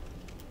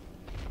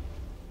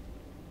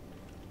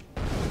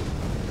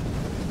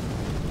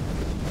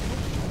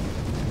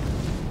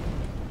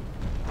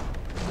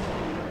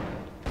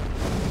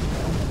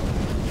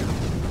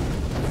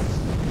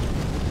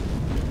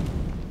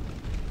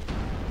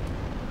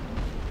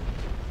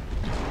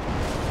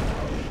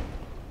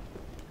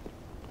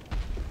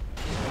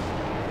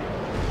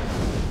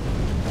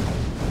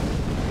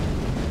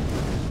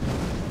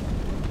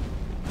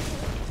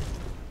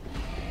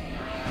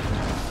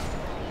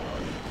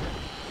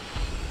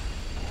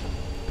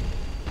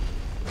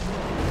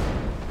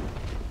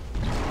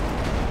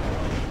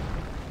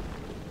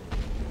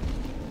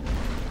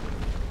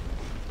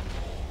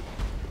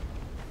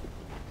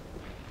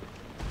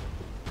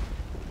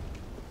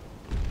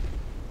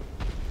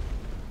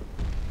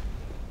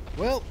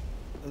 Well,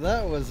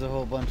 that was a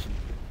whole bunch of...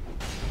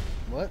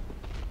 What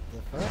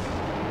the fuck?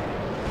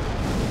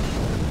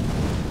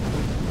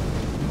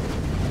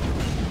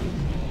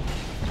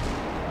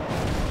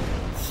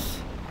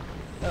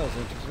 That was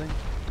interesting.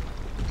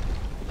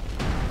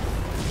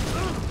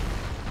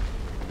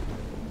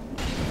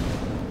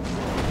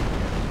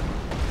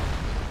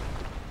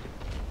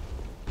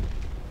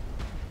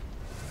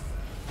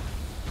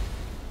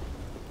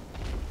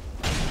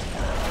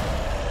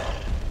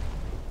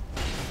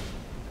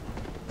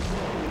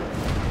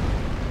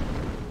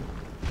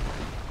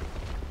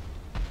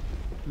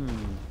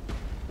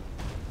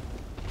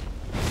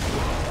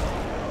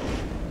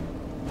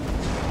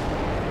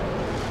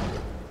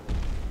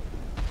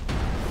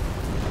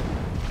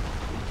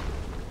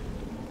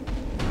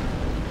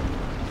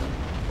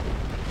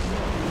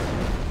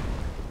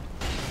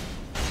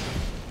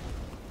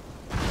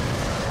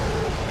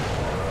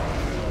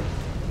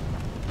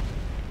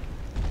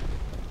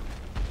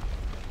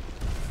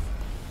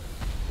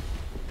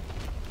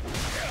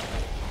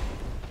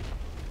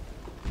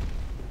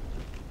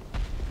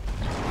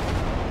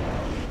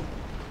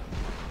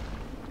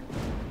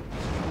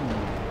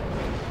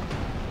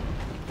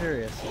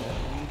 Curious.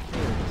 I'm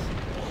curious.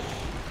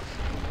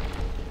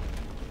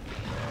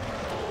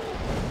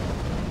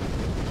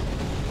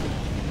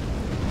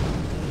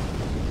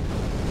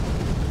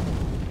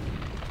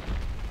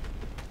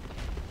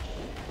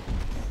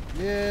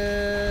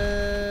 Yeah.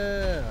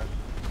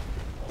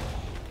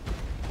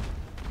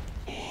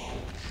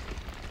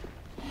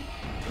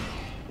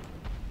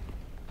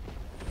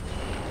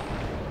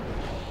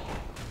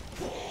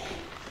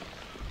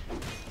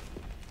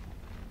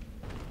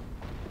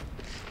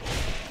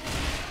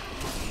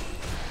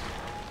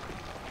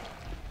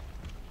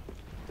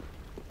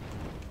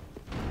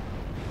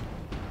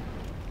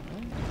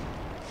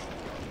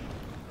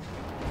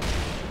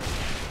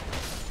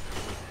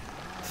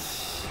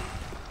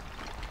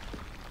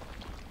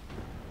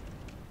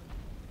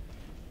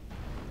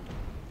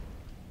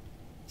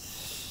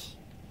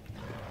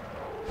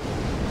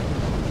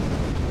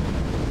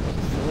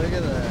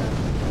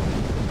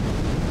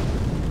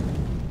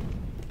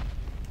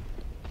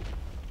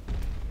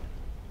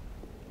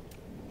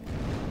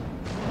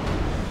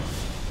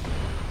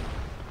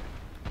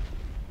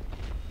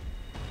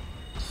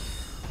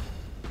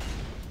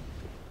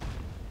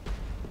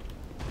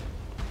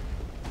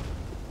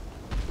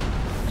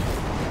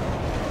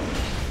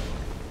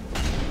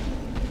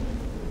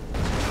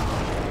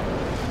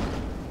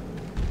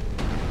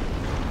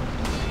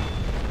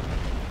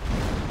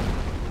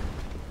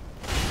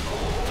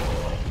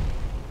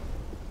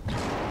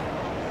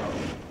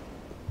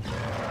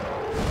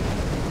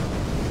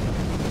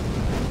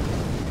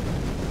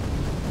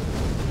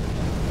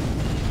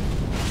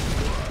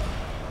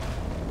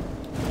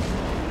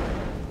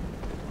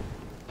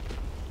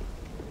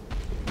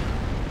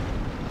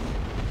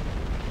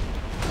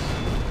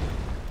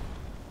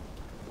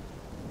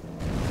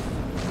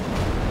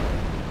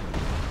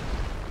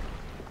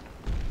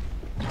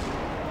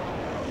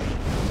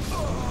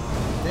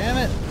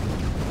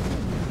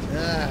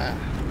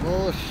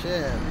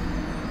 Shit.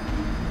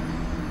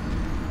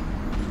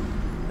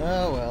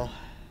 Oh well.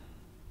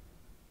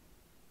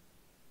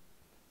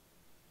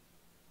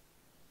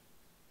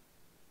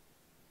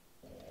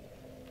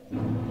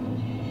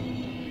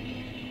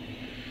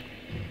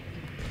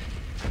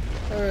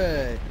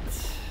 Alright.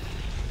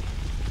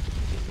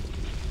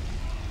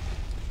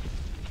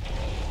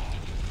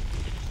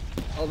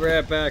 I'll be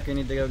right back. I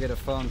need to go get a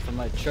phone from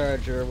my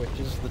charger, which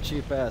is the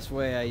cheap-ass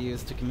way I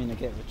use to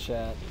communicate with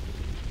chat.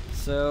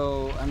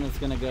 So, I'm just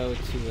gonna go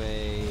to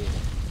a...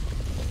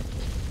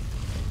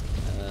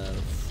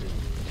 let's see.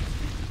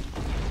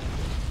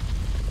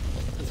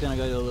 I'm just gonna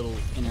go to a little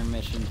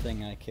intermission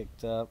thing I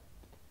kicked up.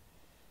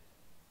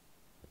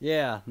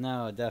 Yeah,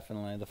 no,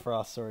 definitely. The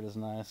Frost Sword is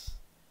nice.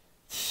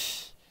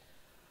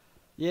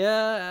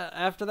 Yeah,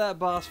 after that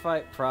boss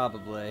fight,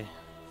 probably.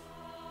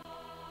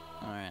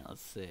 Alright,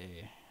 let's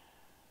see.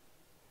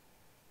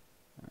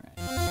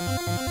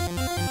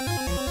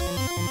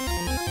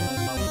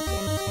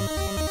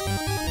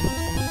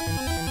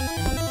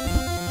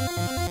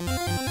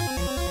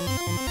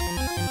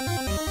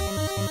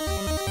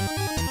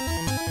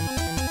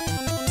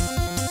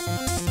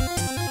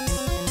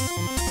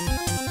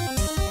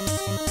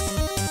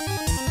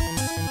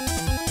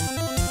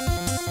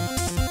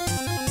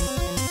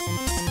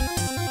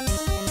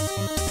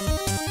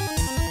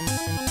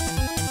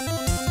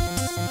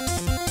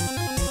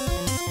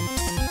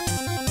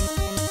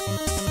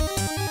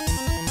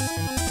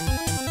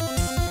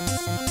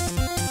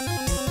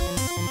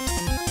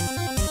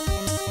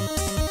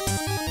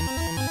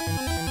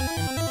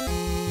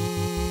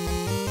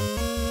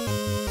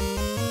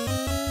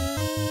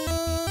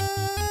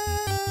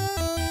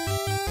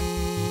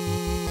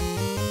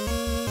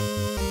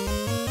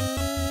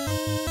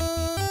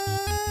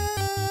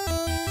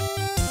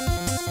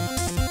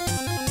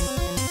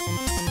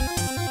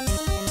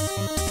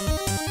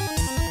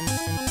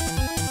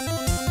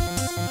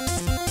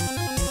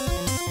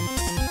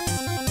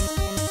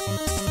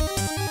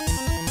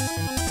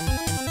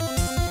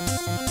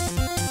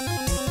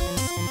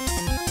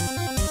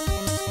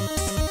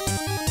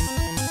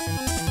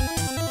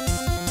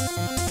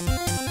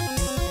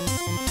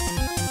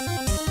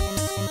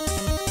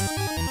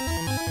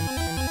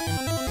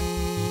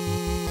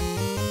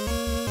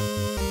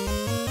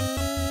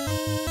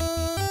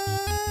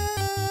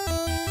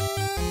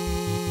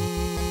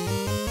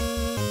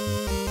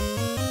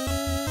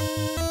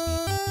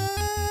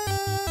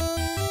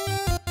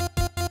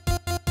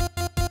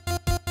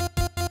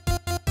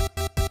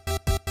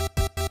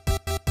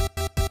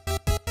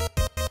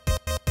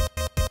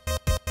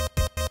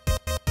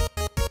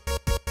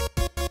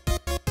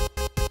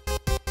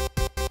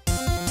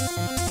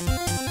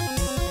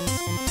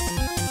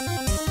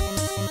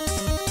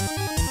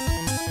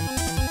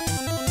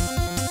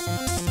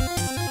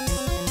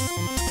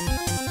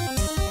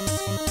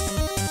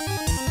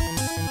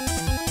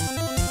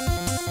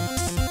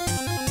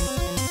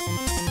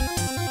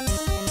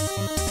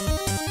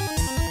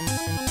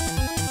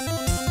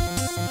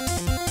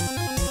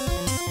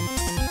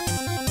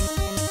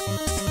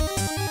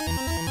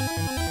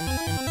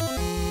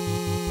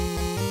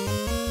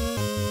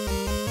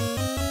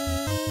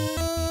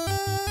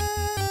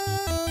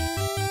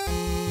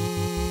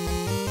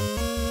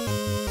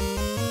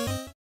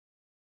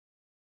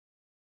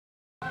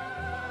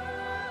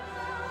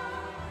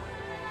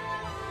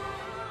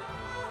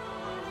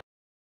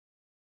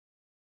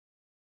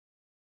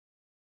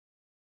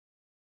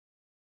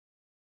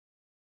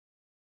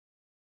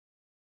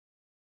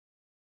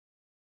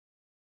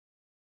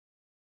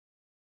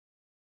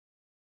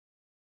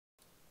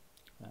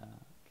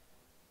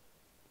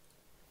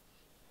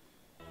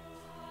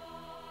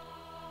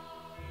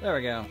 There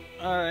we go.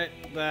 Alright,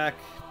 back.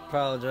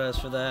 Apologize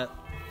for that.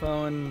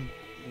 Phone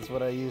is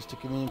what I use to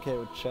communicate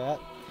with chat.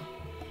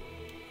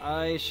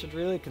 I should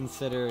really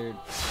consider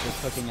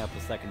just hooking up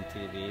a second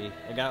TV.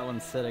 I got one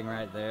sitting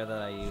right there that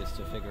I use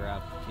to figure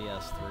out the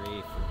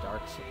PS3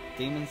 for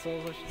Demon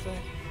Souls, I should say.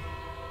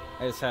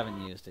 I just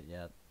haven't used it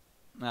yet.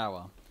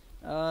 Oh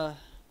well.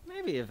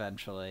 Maybe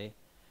eventually,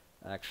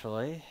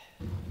 actually.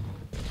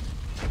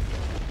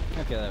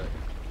 Okay, there we go.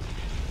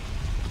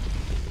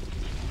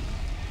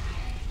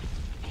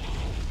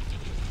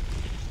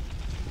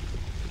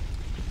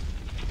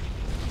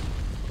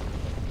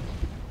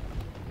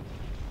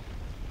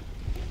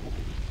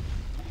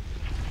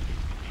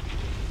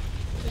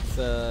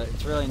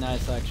 It's really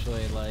nice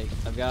actually. Like,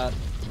 I've got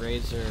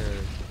Razer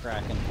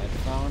Kraken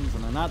headphones,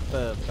 and they're not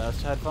the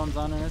best headphones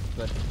on earth,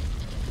 but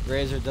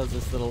Razer does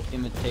this little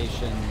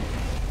imitation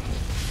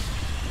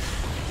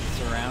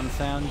surround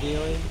sound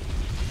dealie.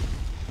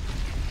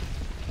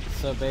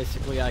 So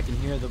basically I can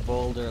hear the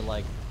boulder,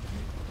 like,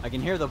 I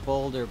can hear the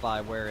boulder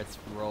by where it's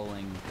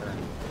rolling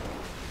currently.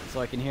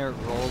 So I can hear it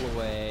roll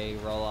away,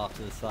 roll off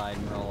to the side,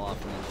 and roll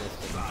off in the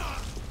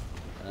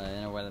distance.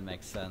 In a way that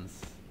makes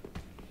sense.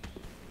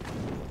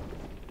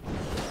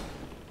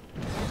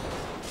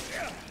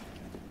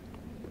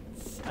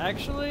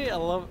 Actually, I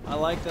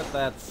like that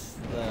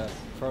the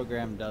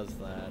program does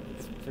that.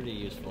 It's pretty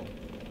useful.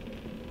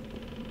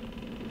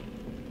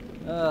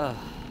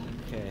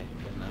 Okay,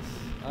 goodness.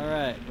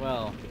 Alright,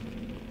 well,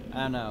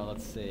 I don't know,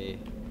 let's see.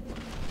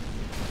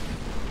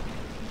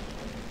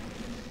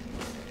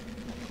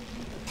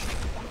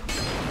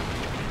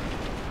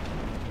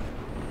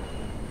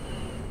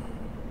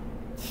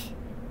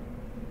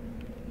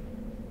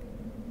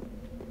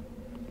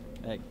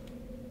 Hey.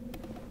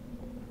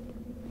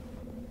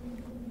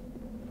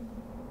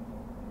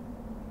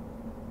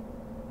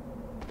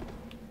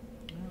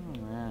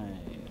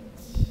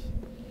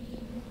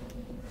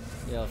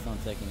 Yeah, let's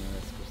not take any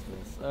risks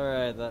with this.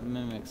 Alright, that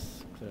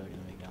mimic's clearly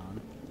gonna be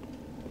gone.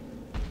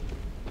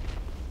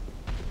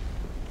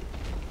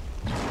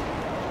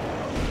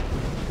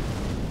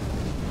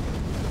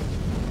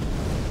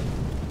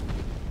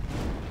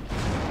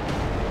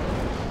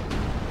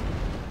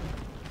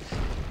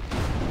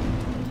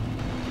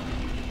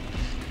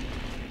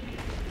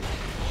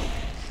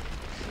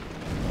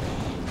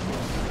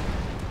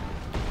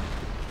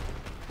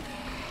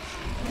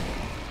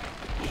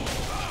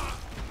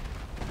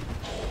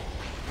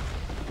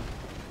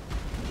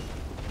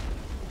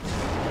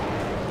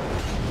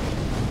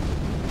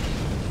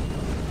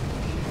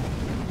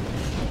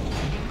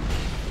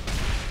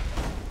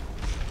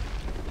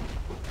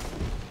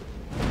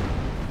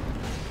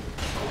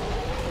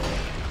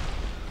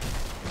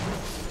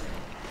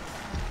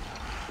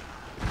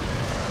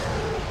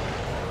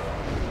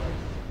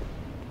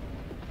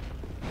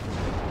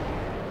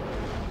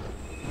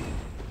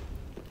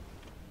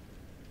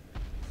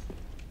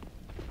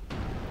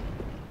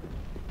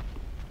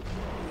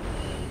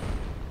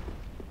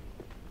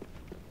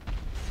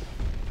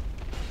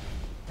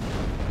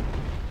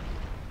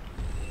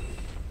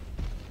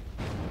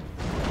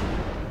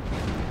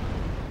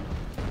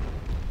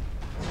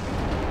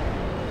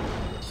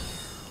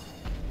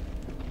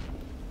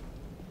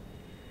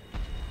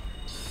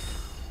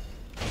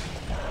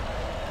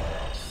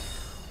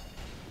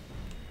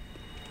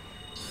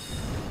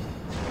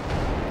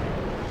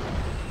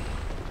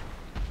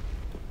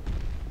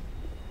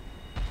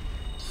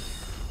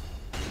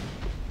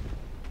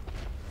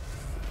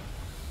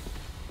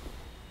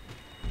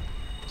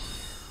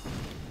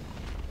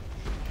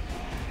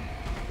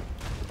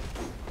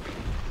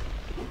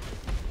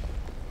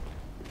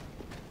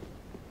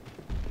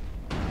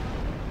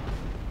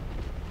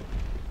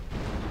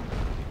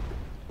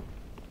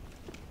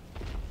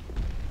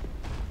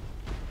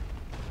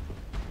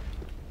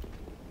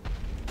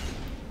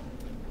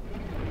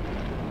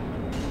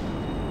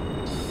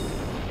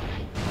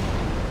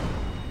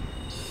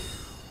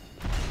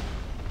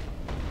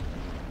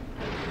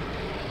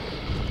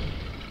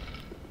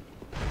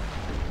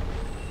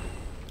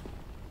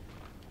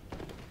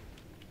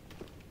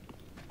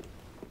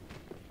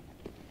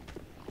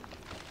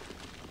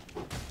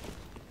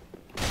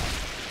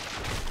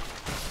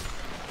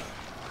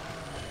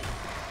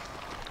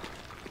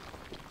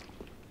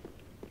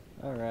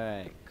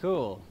 Alright,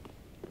 cool.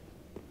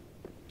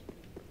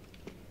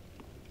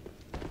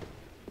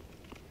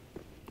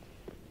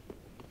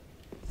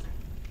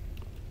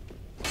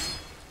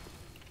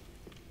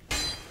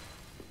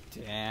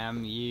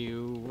 Damn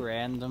you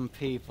random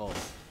people.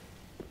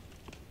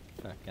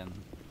 Fucking.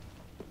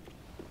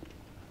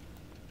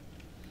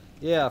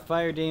 Yeah,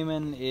 Fire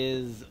Demon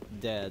is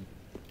dead.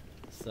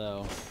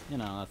 So, you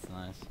know, that's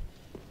nice.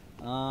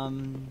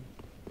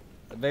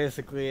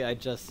 Basically, I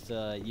just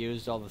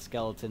used all the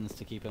skeletons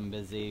to keep him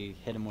busy,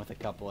 hit him with a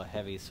couple of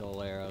heavy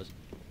soul arrows,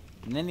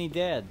 and then he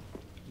dead.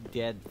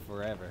 Dead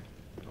forever,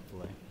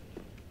 hopefully.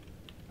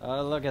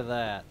 Oh, look at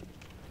that.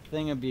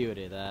 Thing of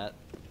beauty, that.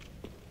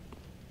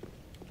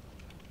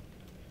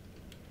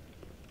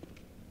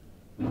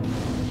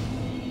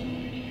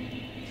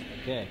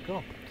 Okay,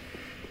 cool.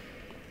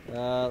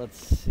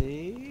 Let's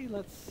see.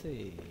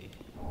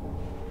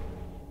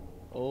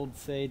 Old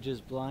Sage's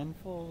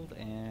Blindfold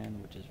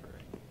and Witch's Ring.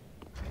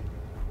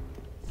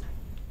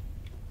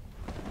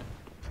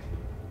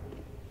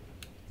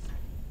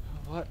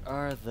 What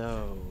are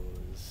those?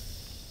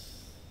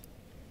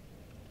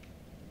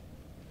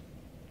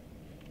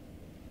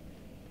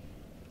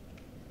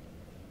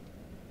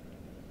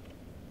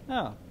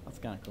 Oh, that's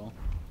kind of cool.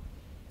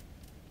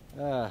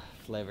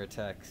 Flavor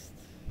text.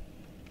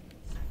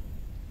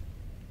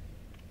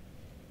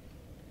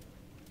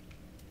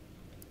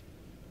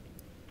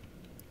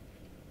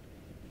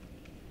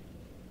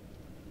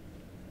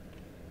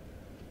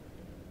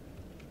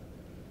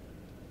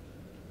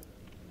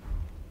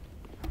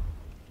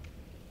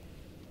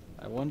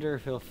 I wonder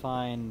if he'll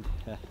find...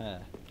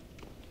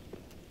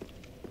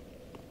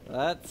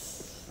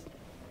 That's...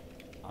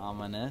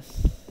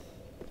 ominous.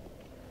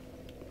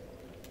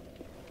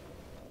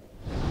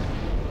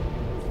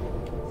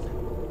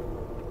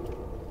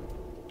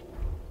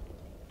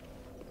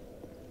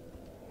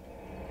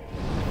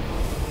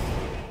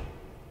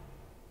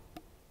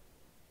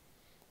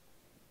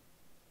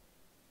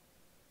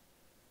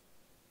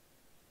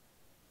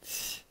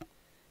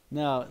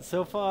 No,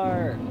 so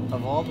far,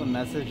 of all the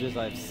messages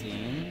I've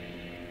seen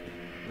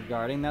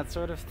regarding that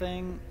sort of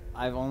thing,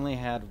 I've only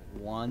had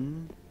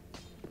one,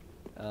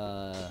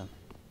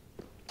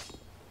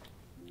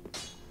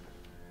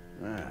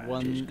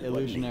 one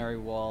illusionary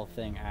wall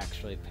thing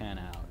actually pan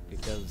out,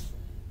 because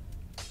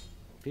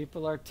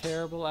people are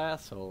terrible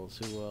assholes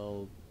who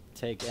will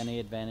take any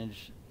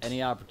advantage,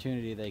 any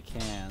opportunity they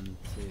can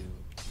to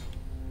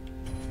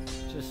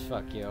just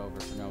fuck you over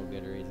for no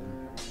good reason.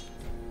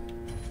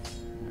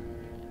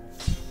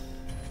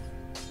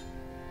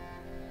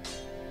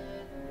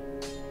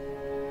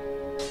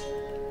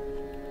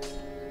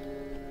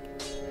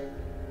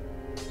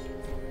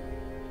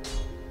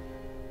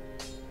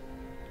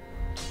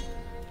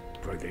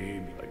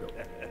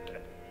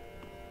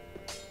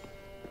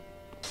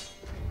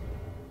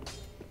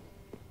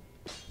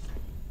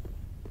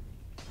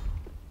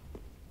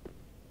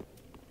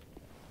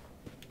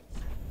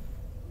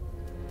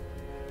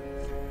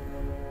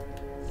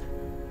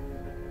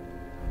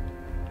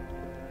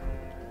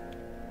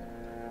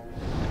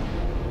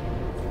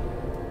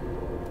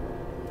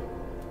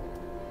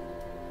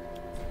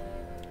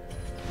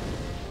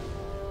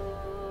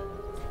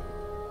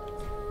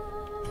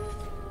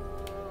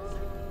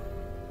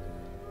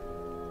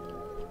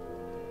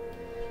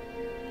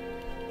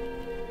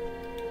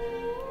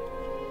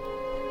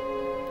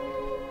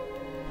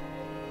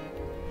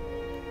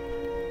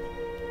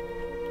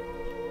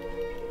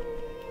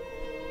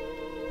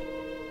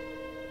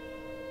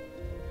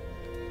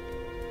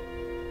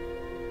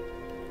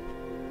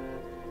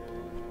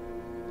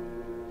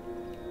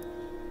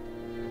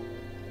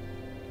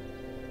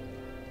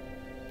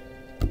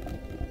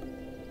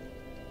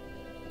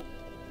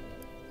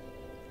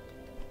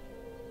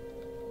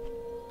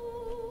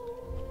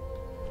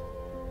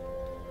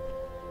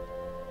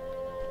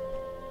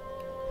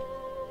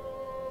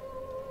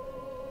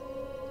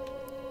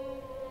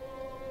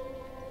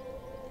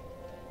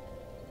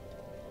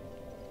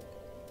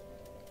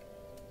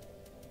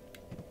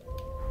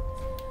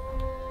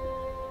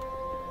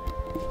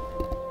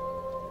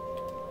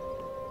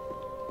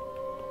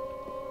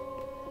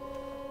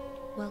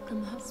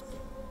 Welcome, husband.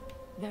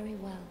 Very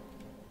well.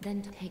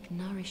 Then take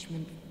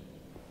nourishment.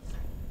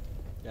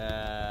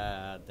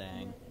 Ah,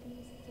 dang.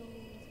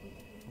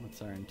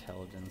 What's our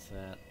intelligence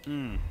at?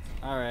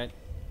 Alright.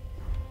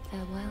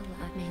 Farewell,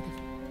 I've made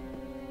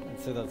a... I'd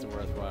say that's a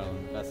worthwhile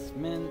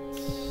investment.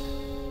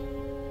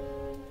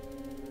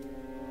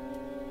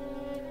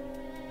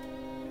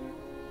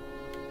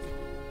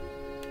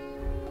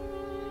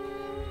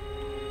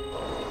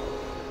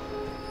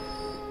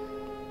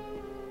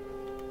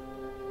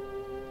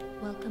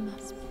 Welcome,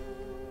 husband.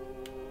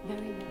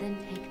 Very well. Then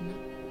take no...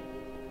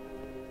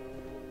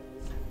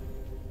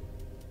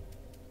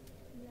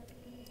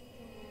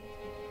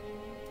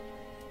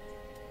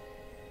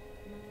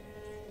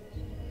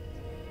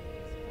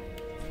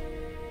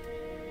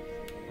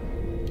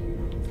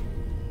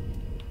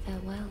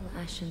 Farewell,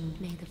 Ashen.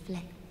 May the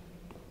flame...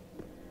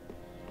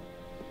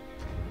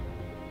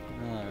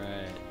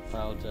 Alright.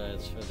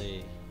 Apologize for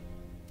the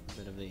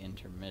bit of the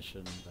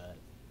intermission, but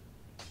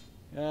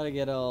gotta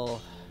get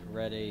all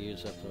ready,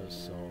 use up those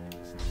souls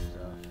and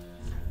stuff.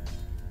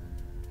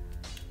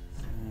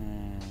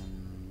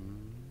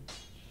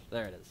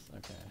 There it is.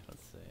 Okay,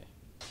 let's see.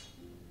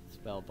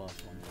 Spell buff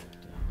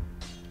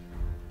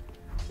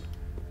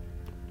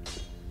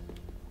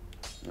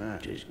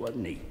 115. Just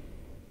wasn't he?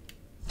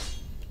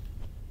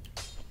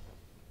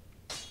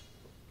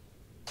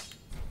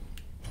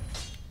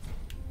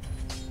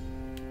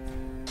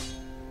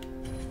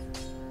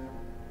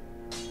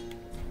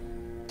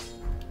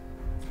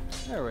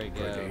 There we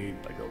go.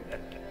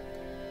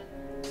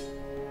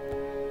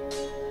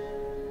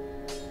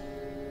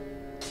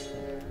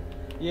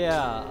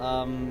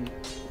 Yeah,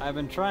 I've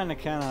been trying to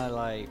kind of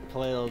like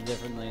play a little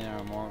differently than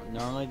I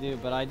normally do,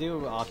 but I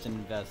do often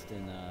invest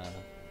in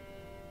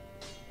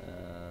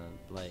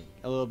like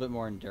a little bit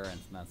more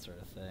endurance and that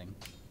sort of thing.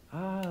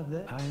 Ah,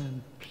 the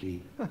iron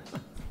plea.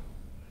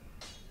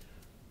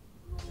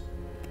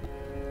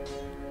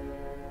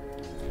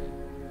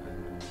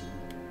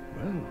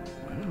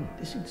 Well,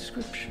 this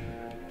inscription,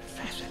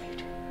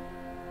 fascinating.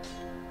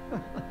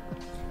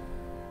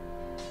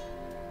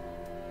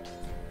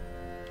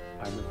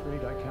 I'm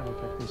afraid I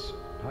cannot let this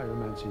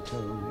pyromancy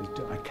tome.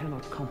 I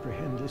cannot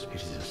comprehend this. It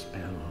is a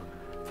spell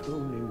for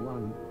only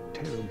one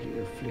terribly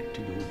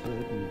afflicted or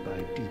burdened by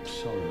deep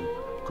sorrow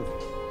could...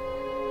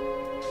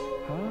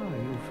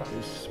 you find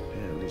this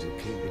spell is a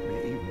key that may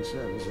even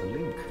serve as a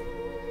link.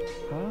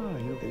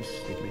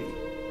 It may...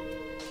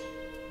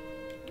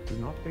 Do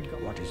not be...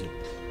 What is it?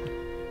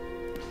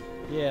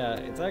 Yeah,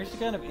 it's actually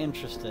kind of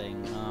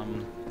interesting.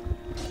 I'm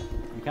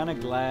kind of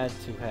glad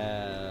to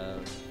have...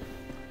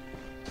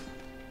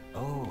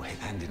 Oh,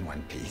 and in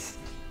one piece.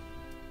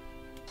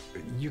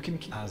 You can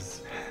keep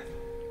us.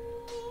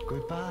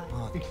 Goodbye.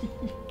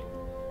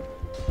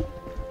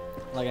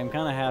 Like, I'm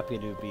kind of happy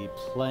to be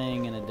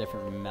playing in a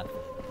different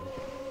method.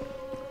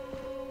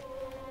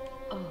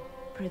 Oh,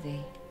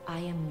 prithee, I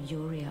am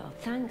Uriel.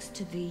 Thanks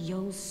to thee,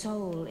 your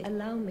soul,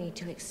 allow me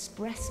to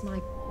express my...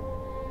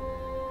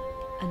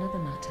 Another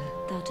matter,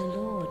 thou a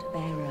lord,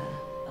 bearer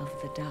of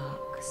the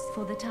darks.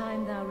 For the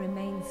time thou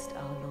remainst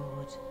our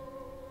lord.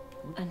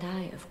 And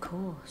I, of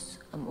course,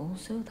 am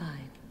also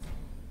thine.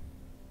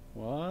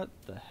 What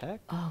the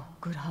heck? Oh,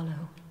 good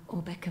Hollow.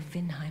 Orbeck of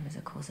Vinheim is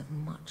a cause of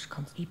much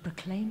He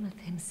proclaimeth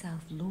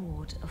himself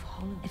Lord of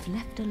Hollow. If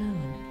left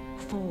alone,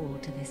 fall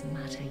to this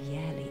matter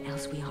yearly,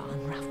 else we are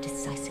unwrapped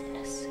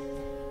decisiveness.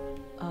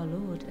 Our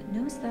Lord,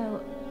 knowest thou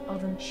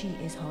of him she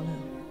is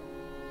Hollow?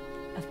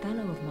 A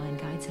fellow of mine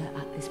guides her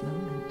at this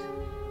moment.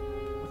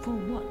 For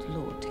what,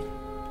 Lord?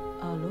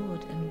 Our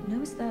Lord, and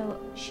knowest thou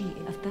she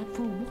of that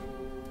for what?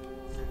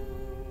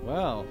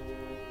 Well,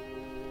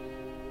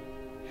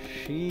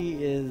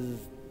 she is...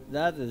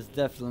 That is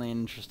definitely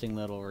an interesting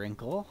little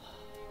wrinkle.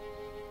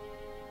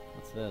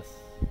 What's this?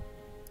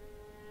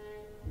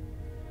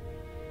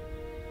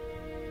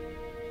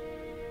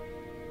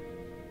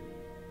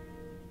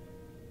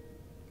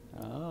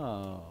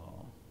 Oh.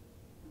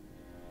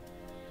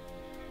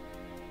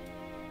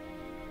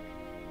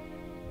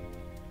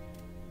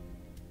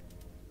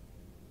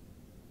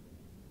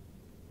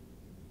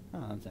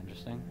 Oh, that's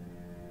interesting.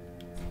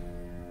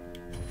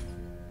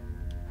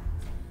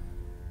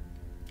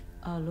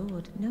 Our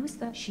Lord, knowest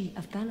that she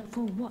a fellow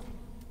for what?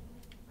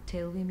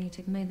 Till we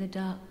meet, may the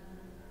dark...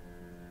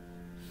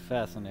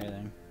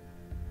 Fascinating.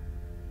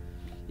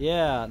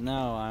 Yeah,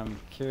 no, I'm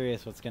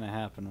curious what's gonna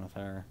happen with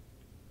her.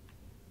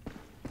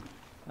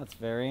 That's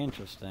very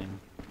interesting.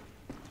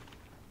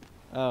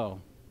 Oh.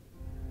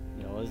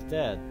 Yola's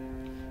dead.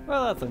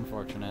 Well, that's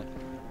unfortunate.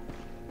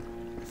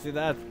 See,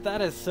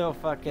 that is so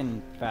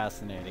fucking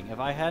fascinating. If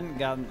I hadn't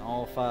gotten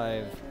all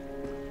 5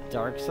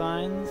 dark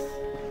signs,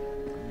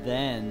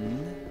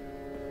 then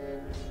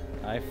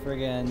I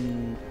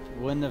friggin'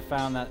 wouldn't have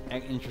found that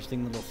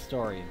interesting little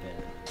story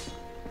bit.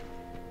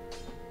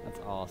 That's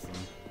awesome.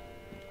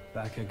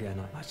 Back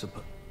again, I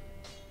suppose.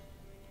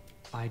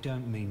 I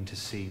don't mean to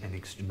see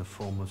any in the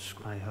form of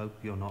I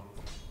hope you're not...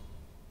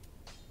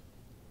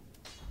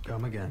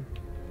 Come again.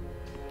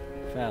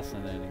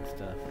 Fascinating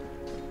stuff.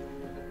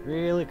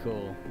 Really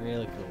cool,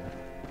 really cool.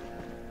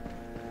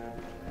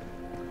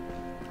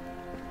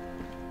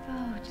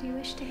 Oh, do you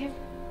wish to hear?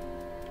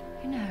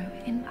 You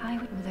know, I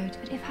would, although,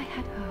 but if I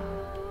had,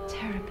 oh,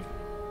 terrible.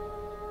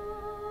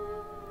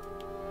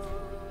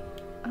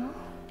 Oh,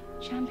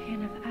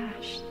 champion of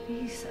ash.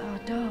 These are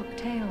dark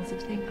tales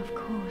of things, of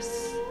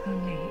course,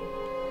 only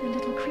the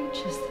little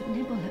creatures that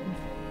nibble at me.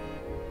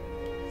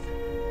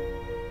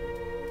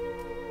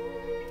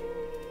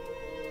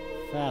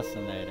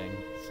 Fascinating.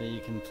 So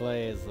you can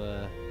play as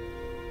a...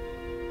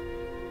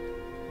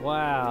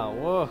 Wow,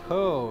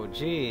 whoa-ho,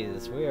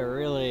 jeez, we are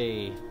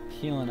really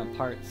peeling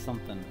apart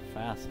something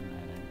fascinating.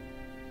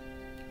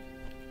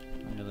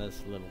 Look at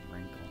this little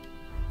wrinkle.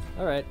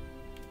 Alright.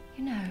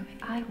 You know,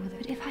 I will,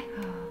 but if I,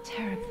 oh,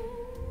 terrible.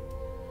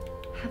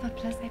 Have a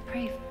pleasant, I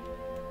pray for.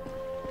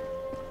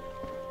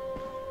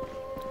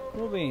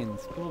 Cool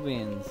beans, cool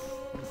beans.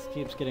 This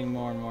keeps getting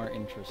more and more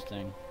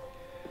interesting.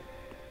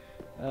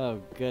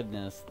 Oh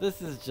goodness,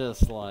 this is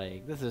just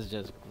like, this is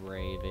just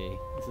gravy.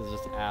 This is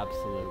just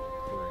absolute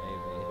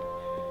gravy.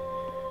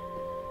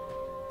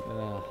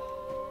 Ugh.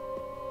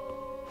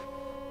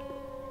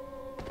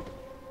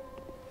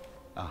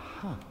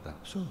 Aha,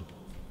 that's so.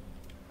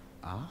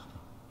 Ah,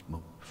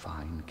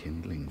 fine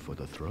kindling for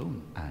the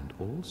throne, and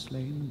all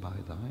slain by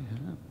thy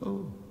hand.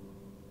 Oh,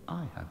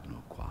 I have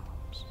no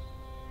qualms.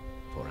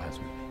 For as,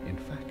 in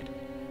fact,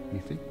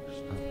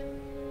 methinks that...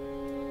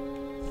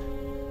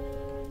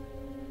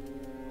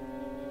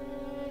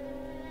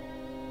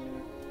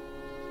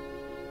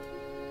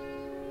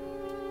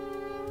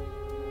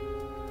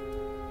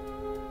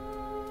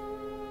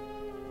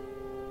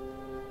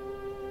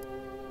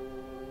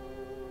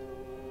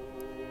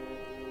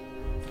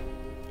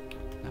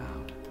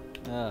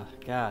 Oh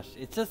gosh,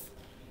 it's just,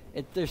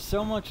 there's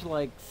so much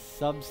like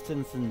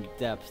substance and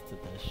depth to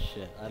this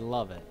shit. I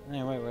love it.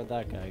 Anyway, where'd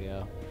that guy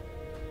go?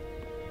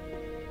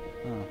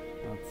 Oh,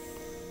 that's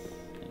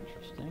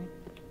interesting.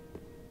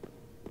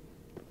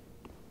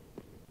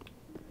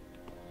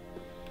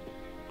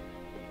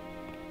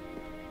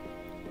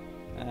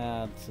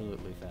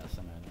 Absolutely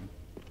fascinating.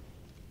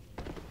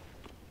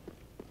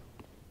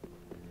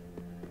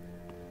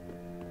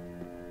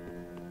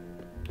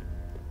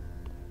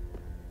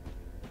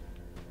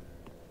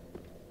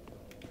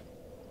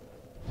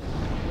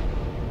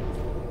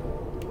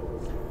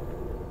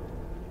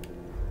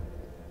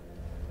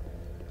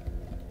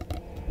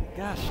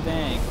 Gosh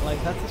dang,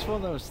 like that's just one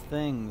of those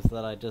things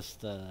that I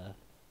just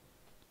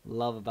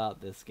love about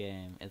this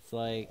game. It's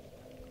like,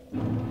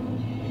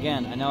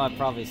 again, I know I've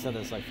probably said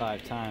this like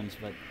 5 times,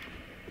 but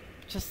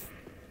just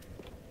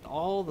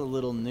all the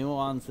little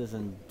nuances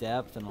and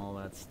depth and all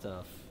that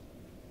stuff.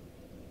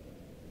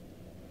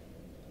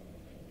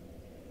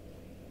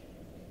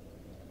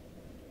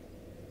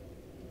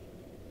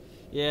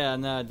 Yeah,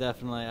 no,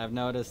 definitely. I've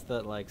noticed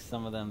that like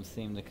some of them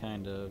seem to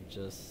kind of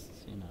just,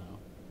 you know,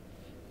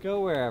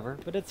 go wherever,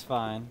 but it's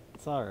fine.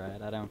 It's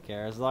alright, I don't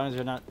care. As long as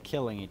you're not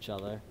killing each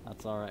other,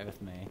 that's alright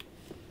with me.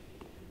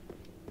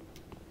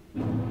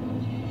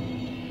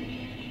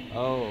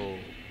 Oh.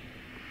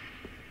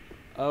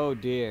 Oh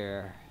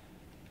dear.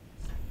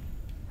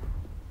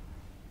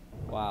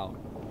 Wow.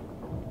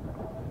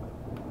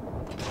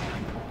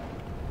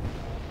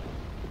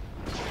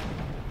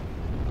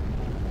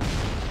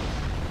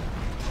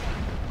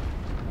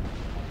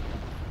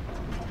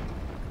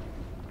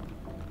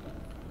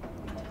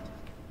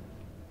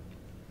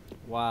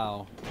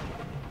 Wow.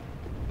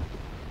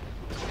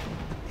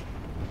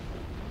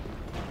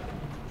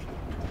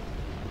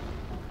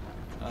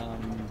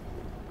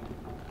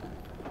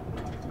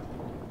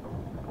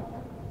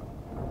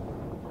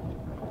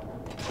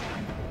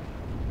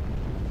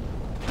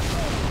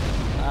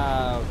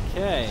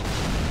 Okay.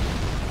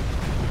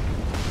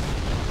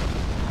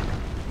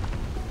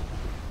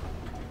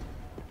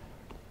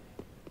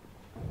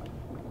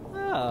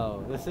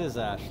 Oh, this is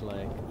Ash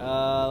Lake.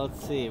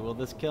 Let's see. Will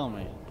this kill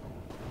me?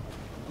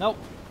 Nope.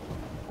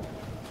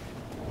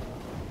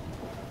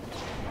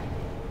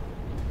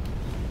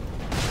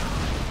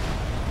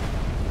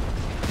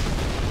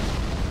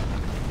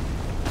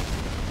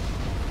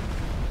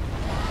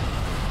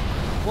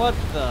 What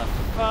the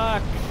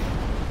fuck?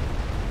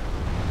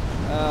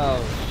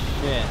 Oh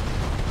shit.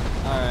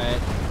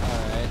 Alright,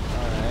 alright,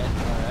 alright,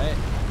 alright.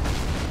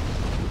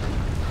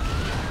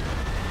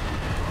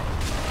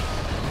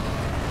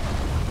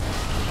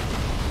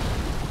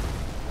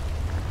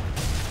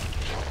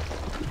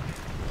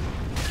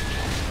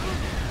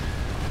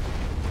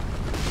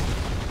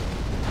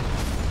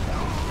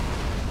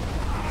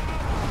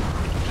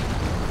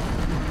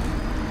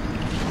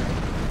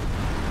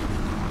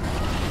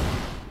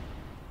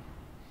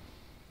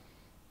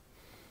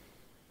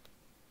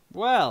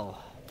 Well,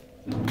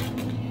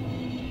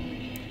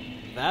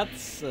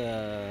 that's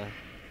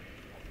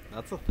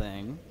a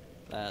thing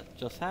that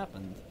just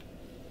happened.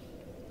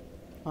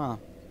 Huh.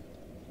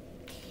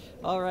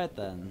 Alright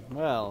then.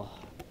 Well,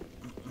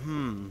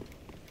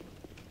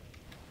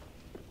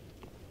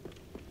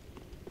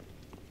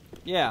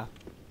 yeah.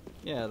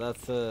 Yeah,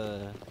 that's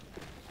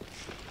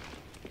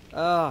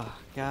oh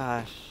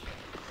gosh.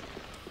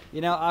 You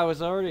know, I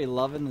was already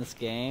loving this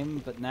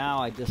game, but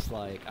now I just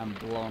I'm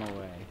blown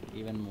away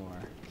even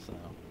more. So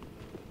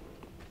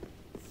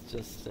it's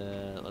just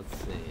let's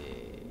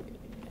see.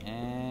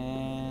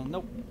 And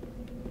nope.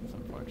 It's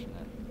unfortunate.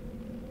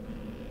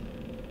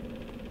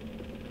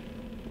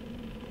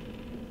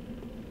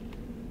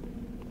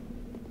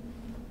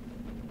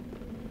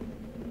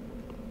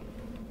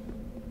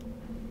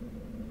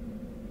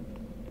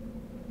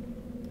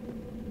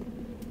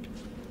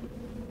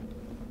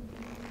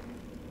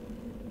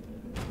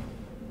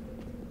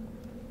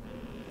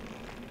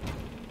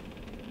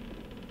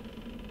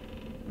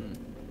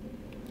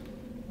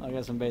 I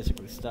guess I'm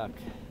basically stuck.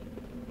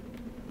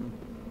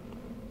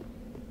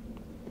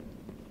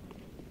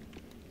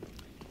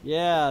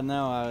 Yeah,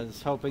 no, I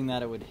was hoping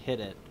that it would hit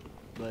it,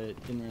 but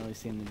it didn't really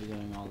seem to be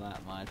doing all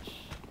that much.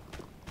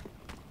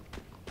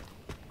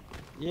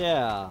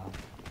 Yeah.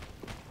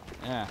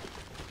 Yeah.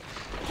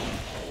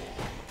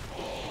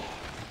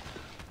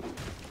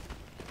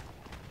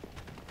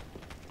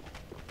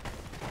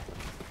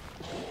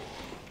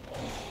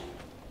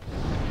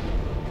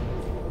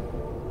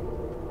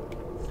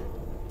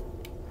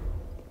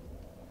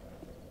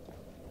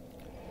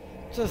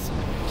 Just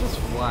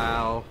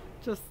wow.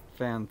 Just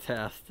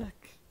fantastic.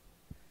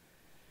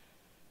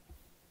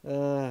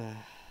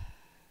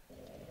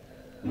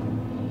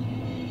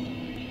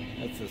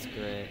 That's just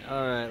great.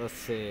 Alright, let's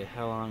see.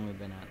 How long we've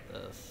been at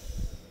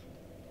this.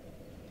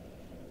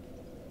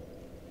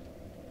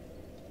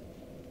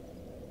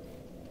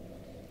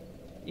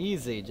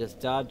 Easy.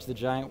 Just dodge the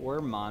giant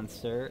worm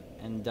monster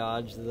and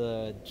dodge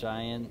the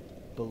giant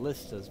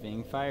ballistas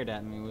being fired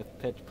at me with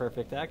pitch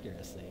perfect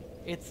accuracy.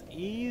 It's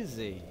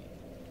easy.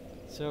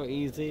 So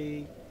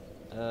easy,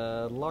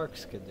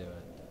 Larks could do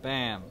it.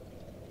 Bam.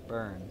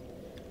 Burn.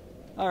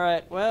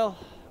 Alright, well,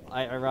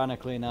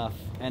 ironically enough,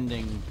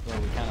 ending where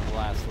we kind of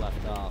last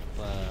left off,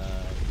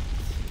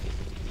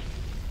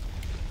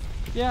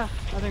 yeah,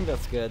 I think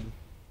that's good.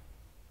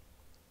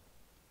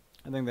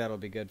 I think that'll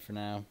be good for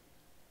now.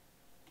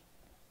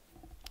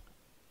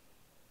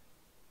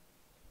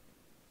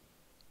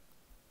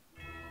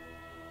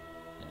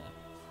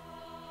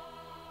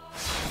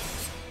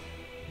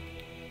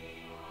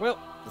 Well,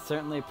 I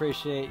certainly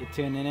appreciate you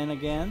tuning in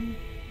again.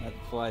 That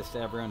applies to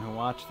everyone who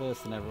watched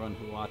this and everyone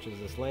who watches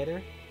this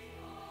later.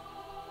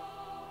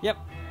 Yep,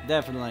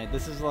 definitely.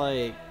 This is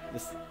like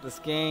this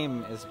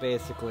game is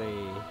basically,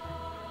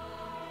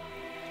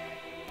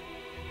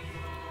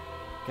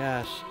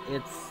 gosh,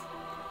 it's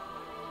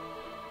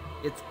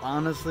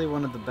honestly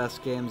one of the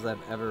best games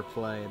I've ever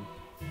played.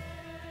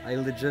 I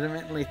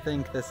legitimately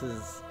think this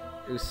is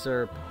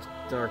usurped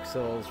Dark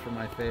Souls for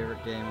my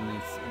favorite game in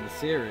the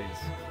series.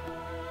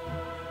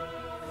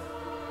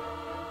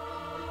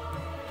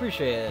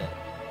 Appreciate it.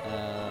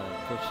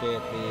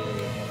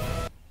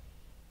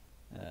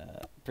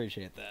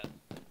 Appreciate that.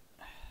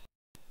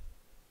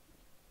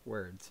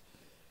 Words.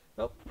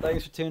 Well,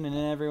 thanks for tuning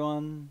in,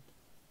 everyone.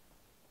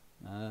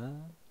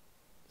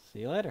 See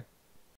you later.